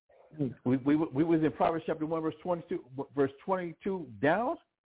you. We was in Proverbs chapter 1, verse 22 down.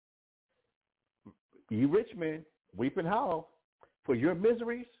 You rich men, weep and howl for your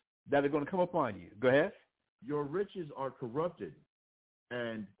miseries that are going to come upon you. Go ahead. Your riches are corrupted,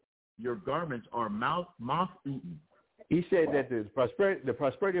 and your garments are moth-eaten. He said that the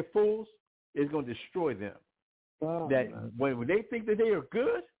prosperity of fools is going to destroy them. When they think that they are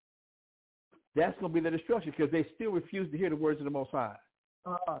good, that's going to be the destruction because they still refuse to hear the words of the Most High.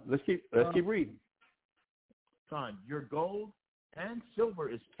 Let's keep reading. Son, your gold and silver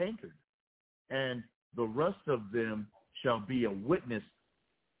is cankered, and the rust of them shall be a witness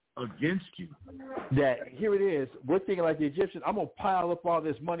against you. That here it is. We're thinking like the Egyptians. I'm gonna pile up all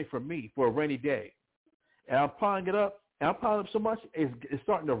this money for me for a rainy day, and I'm piling it up. And I'm piling up so much it's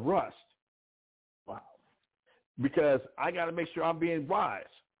starting to rust. Wow. Because I got to make sure I'm being wise.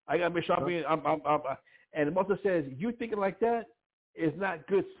 I got to make sure I'm being. And the Moses says you thinking like that is not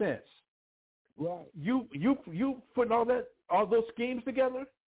good sense. Right. You putting all those schemes together.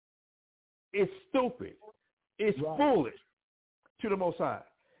 It's stupid. It's foolish to the Most High.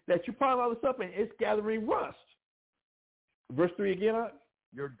 That you pile all this up and it's gathering rust. Verse 3 again.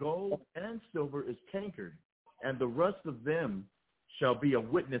 Your gold and silver is cankered, and the rust of them shall be a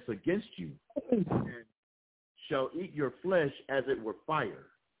witness against you, and shall eat your flesh as it were fire.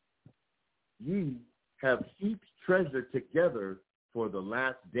 Ye have heaped treasure together for the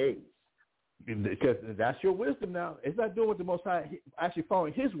last days. Because that's your wisdom now. It's not doing what the Most High, actually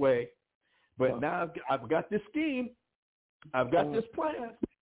following his way, but now I've got this scheme. I've got this plan.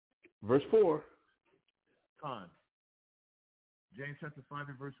 Verse 4. Con. James chapter 5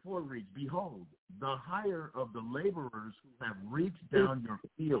 and verse 4 reads, Behold, the hire of the laborers who have reaped down your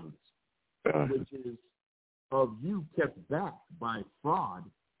fields, which is of you kept back by fraud.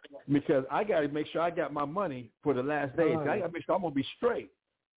 Because I got to make sure I got my money for the last days. I got to make sure I'm going to be straight.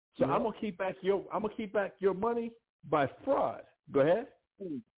 So I'm going to keep back your money by fraud. Go ahead.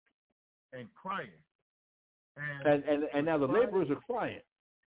 And crying. And now the laborers are crying.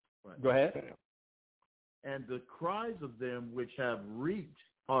 Right. Go ahead. And the cries of them which have reaped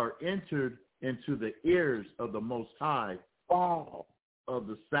are entered into the ears of the Most High of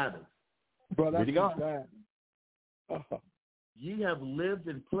the Sabbath. Bro, that's bad. Ye have lived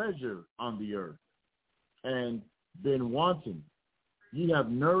in pleasure on the earth and been wanting. Ye have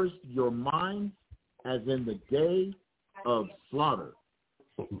nourished your minds as in the day of slaughter.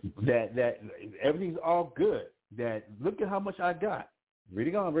 That everything's all good. That look at how much I got.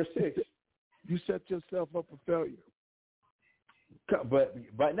 Reading on verse 6. You set yourself up for failure. But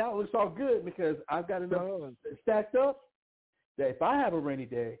right now it looks all good because I've got enough stacked up that if I have a rainy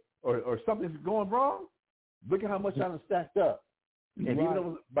day or something's going wrong, look at how much I'm stacked up. And even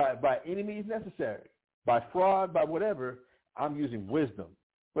though by any means necessary, by fraud, by whatever, I'm using wisdom.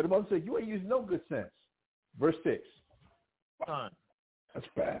 But the Moses said, you ain't using no good sense. Verse 6. Son, that's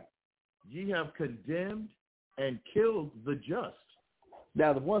bad. Ye have condemned and killed the just.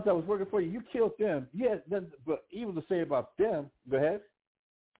 Now, the ones that was working for you, you killed them. Yeah, but evil to say about them. Go ahead.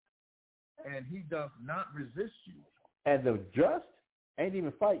 And he doth not resist you. And the just ain't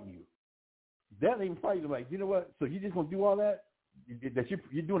even fighting you. They don't even fight you. Like, you know what? So you just going to do all that? That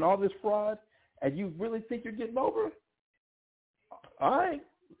you're doing all this fraud, and you really think you're getting over? All right.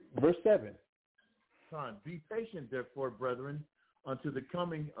 Verse 7. Son, be patient, therefore, brethren, unto the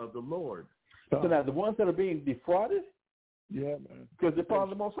coming of the Lord. So now the ones that are being defrauded, yeah, man, because they're following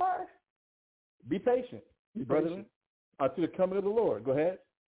the Most High, be patient, brethren, unto the coming of the Lord. Go ahead.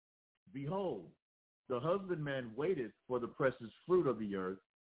 Behold, the husbandman waiteth for the precious fruit of the earth,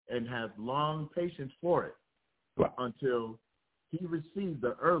 and hath long patience for it, until he receive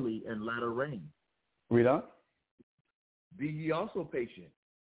the early and latter rain. Read on. Be ye also patient.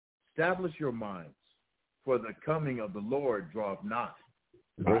 Establish your minds, for the coming of the Lord draweth not.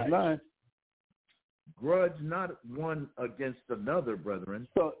 Verse 9. Grudge not one against another, brethren.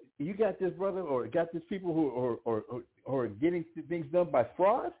 So you got this brother or got these people who are getting things done by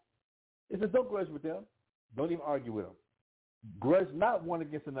fraud? It says don't grudge with them. Don't even argue with them. Grudge not one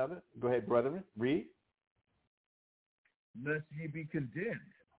against another. Go ahead, brethren. Read. Lest ye be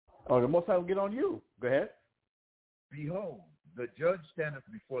condemned. Oh, the Most High will get on you. Go ahead. Behold, the judge standeth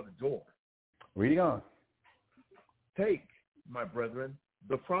before the door. Reading on. Take, my brethren,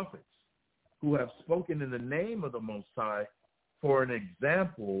 the prophets, who have spoken in the name of the Most High, for an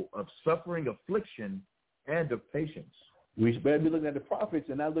example of suffering, affliction, and of patience. We better be looking at the prophets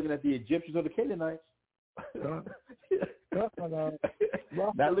and not looking at the Egyptians or the Canaanites. Not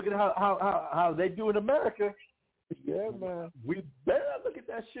looking at how they do in America. Yeah, man. We better look at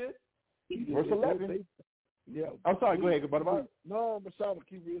that shit. Verse 11. Yeah. I'm sorry. Go ahead, Banabad. No, Messiah,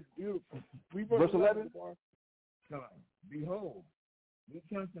 keep it. It's beautiful. Verse 11. Behold, we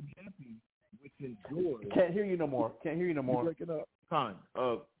count them happy which endure. Can't hear you no more. You're breaking up.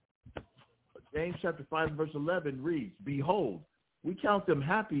 James chapter 5 verse 11 reads, Behold, we count them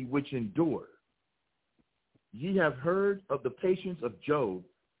happy which endure. Ye have heard of the patience of Job,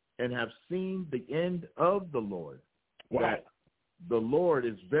 and have seen the end of the Lord. Wow. That the Lord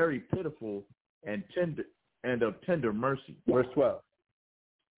is very pitiful and tender, and of tender mercy. Verse 12.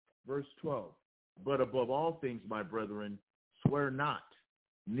 Verse 12. But above all things, my brethren, swear not,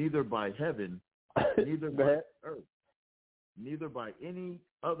 neither by heaven, neither by earth, neither by any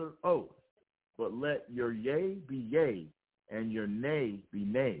other oath, but let your yea be yea, and your nay be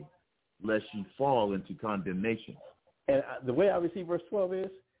nay, lest ye fall into condemnation. And the way I receive verse 12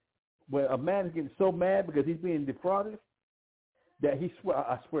 is, when a man is getting so mad because he's being defrauded, that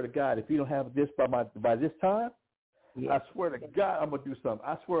I swear to God, if you don't have this by this time, I swear to God, I'm gonna do something.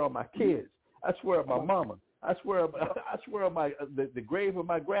 I swear on my kids. I swear on my mama. I swear on my the grave of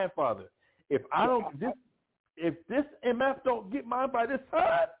my grandfather. If I don't, if this MF don't get mine by this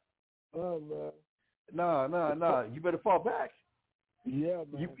time, no, you better fall back. Yeah,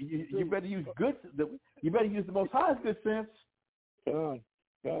 man. You better use good. You better use the Most High's good sense. God.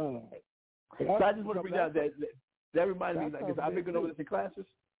 So I just want to read out that reminds me. Like I've been going over this in classes.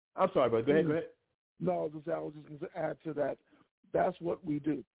 I'm sorry, but go ahead. No, I was just going to add to that. That's what we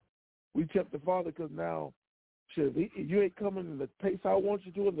do. We tempt the Father because now, shit, you ain't coming in the pace I want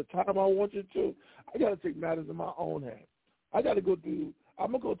you to, in the time I want you to. I got to take matters in my own hands. I got to go do.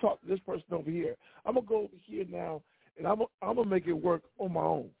 I'm gonna go talk to this person over here. I'm gonna go over here now, and I'm gonna make it work on my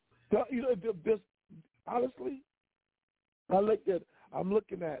own. You know, just honestly, I'm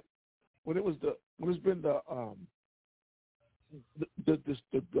looking at when it's been the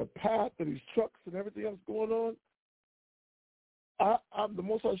path of these trucks and everything else going on. The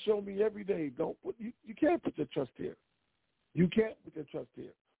Most High show me every day. You can't put your trust here. You can't put your trust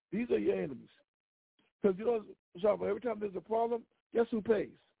here. These are your enemies. Because you know, Shabba, every time there's a problem, guess who pays?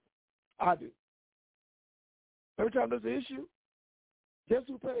 I do. Every time there's an issue, guess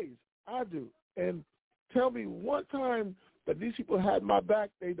who pays? I do. And tell me one time that these people had my back,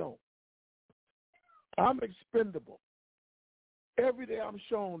 they don't. I'm expendable. Every day I'm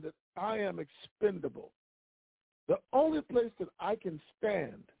shown that I am expendable. The only place that I can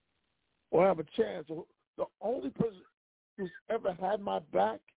stand or have a chance, or the only person who's ever had my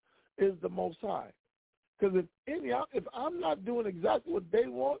back is the Most High. Because if I'm not doing exactly what they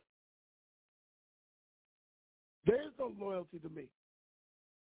want, there's no loyalty to me.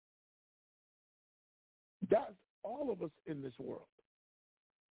 That's all of us in this world.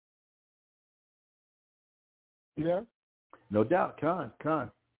 Yeah? No doubt. Con.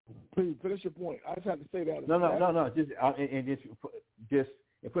 Please finish your point. I just had to say that. No. Just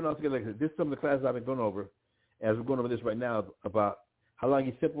put it all together. This is some of the classes I've been going over, as we're going over this right now, about how long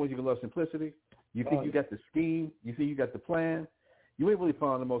you simple you can love simplicity. You think you got the scheme. You think you got the plan. You ain't really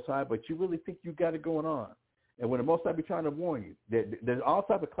following the Most High, but you really think you got it going on. And when the Most High be trying to warn you, there's all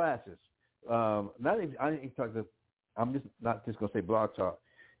type of classes. I'm just not just gonna say blog talk.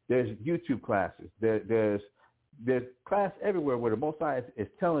 There's YouTube classes. There's class everywhere where the Most High is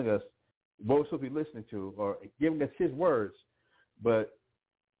telling us what we're supposed to be listening to or giving us His words. But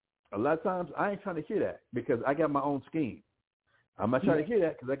a lot of times I ain't trying to hear that because I got my own scheme. I'm not trying to hear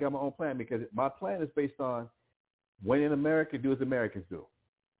that because I got my own plan, because my plan is based on when in America do as Americans do.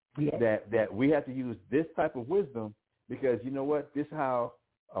 Yeah. That we have to use this type of wisdom because you know what? This is how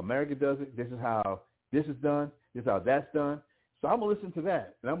America does it. This is how this is done. This is how that's done. So I'm going to listen to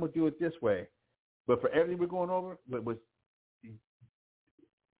that, and I'm going to do it this way. But for everything we're going over, was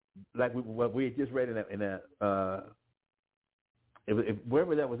like what we had just read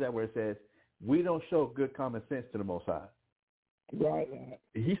wherever that was at, where it says, we don't show good common sense to the Most High. Right.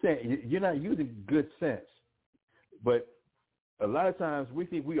 He's saying you're not using good sense, but a lot of times we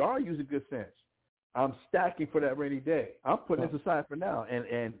think we are using good sense. I'm stacking for that rainy day. I'm putting this aside for now,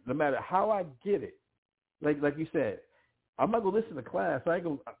 and no matter how I get it, like you said, I'm not gonna listen to class. I ain't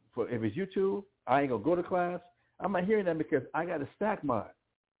gonna if it's YouTube. I ain't gonna go to class. I'm not hearing that because I got to stack mine.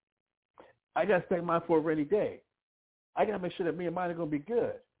 I got to stack mine for a rainy day. I got to make sure that me and mine are gonna be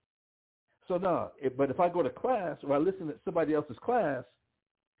good. So no, but if I go to class or I listen to somebody else's class,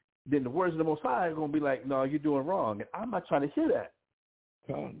 then the words of the Most High are going to be like, no, you're doing wrong. And I'm not trying to hear that.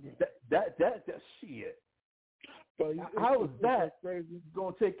 That shit. But how is that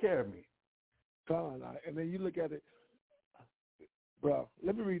going to take care of me? And then you look at it, bro,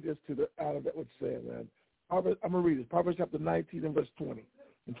 let me read this out of what's saying, man. I'm going to read this. Proverbs chapter 19 and verse 20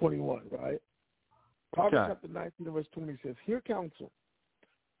 and 21, right? Proverbs chapter 19 and verse 20 says, hear counsel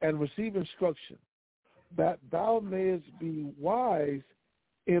and receive instruction, that thou mayest be wise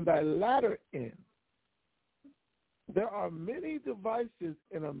in thy latter end. There are many devices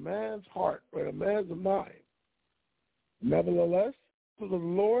in a man's heart or in a man's mind. Nevertheless, to the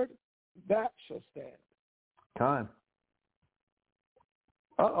Lord that shall stand. Time.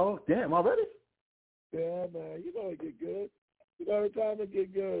 Damn, already? Yeah, man, you know it get good. You know, every time it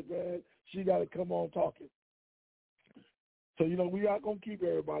get good, man, she got to come on talking. So, you know, we are going to keep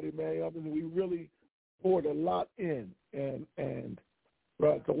everybody, man. I mean, we really poured a lot in. And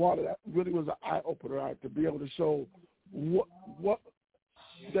the water, that really was an eye-opener, right, to be able to show what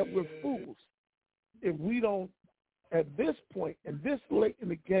that we're fools if we don't, at this point and this late in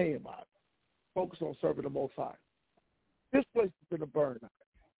the game, focus on serving the Most High. This place is going to burn out.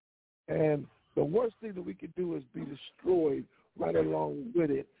 And the worst thing that we could do is be destroyed right along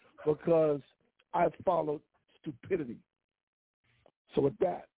with it because I followed stupidity. So with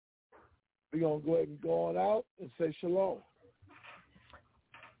that, we're going to go ahead and go on out and say shalom.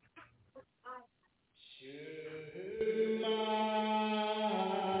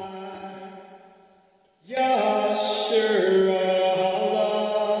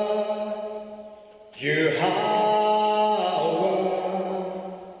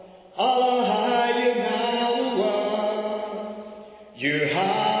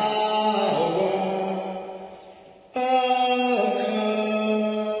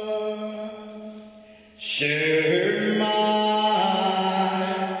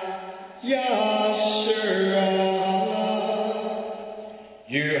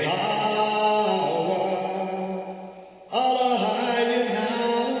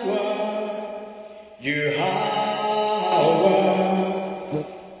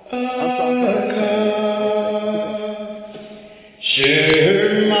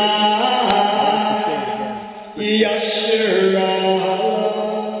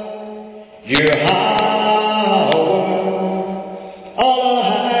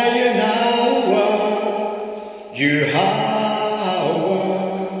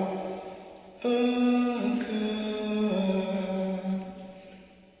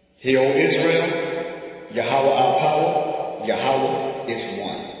 Hear, O Israel, Yahweh our power, Yahweh is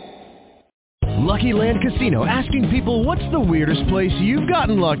one. Lucky Land Casino, asking people, what's the weirdest place you've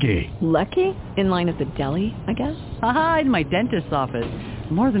gotten lucky? Lucky? In line at the deli, I guess? Aha, in my dentist's office.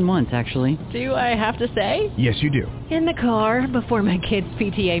 More than once, actually. Do I have to say? Yes, you do. In the car before my kids'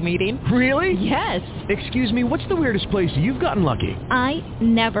 PTA meeting. Really? Yes. Excuse me, what's the weirdest place you've gotten lucky? I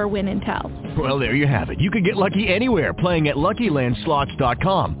never win and tell. Well, there you have it. You can get lucky anywhere, playing at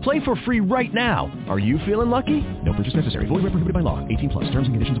LuckyLandSlots.com. Play for free right now. Are you feeling lucky? No purchase necessary. Void where prohibited by law. 18+. Terms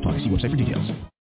and conditions apply. See website for details.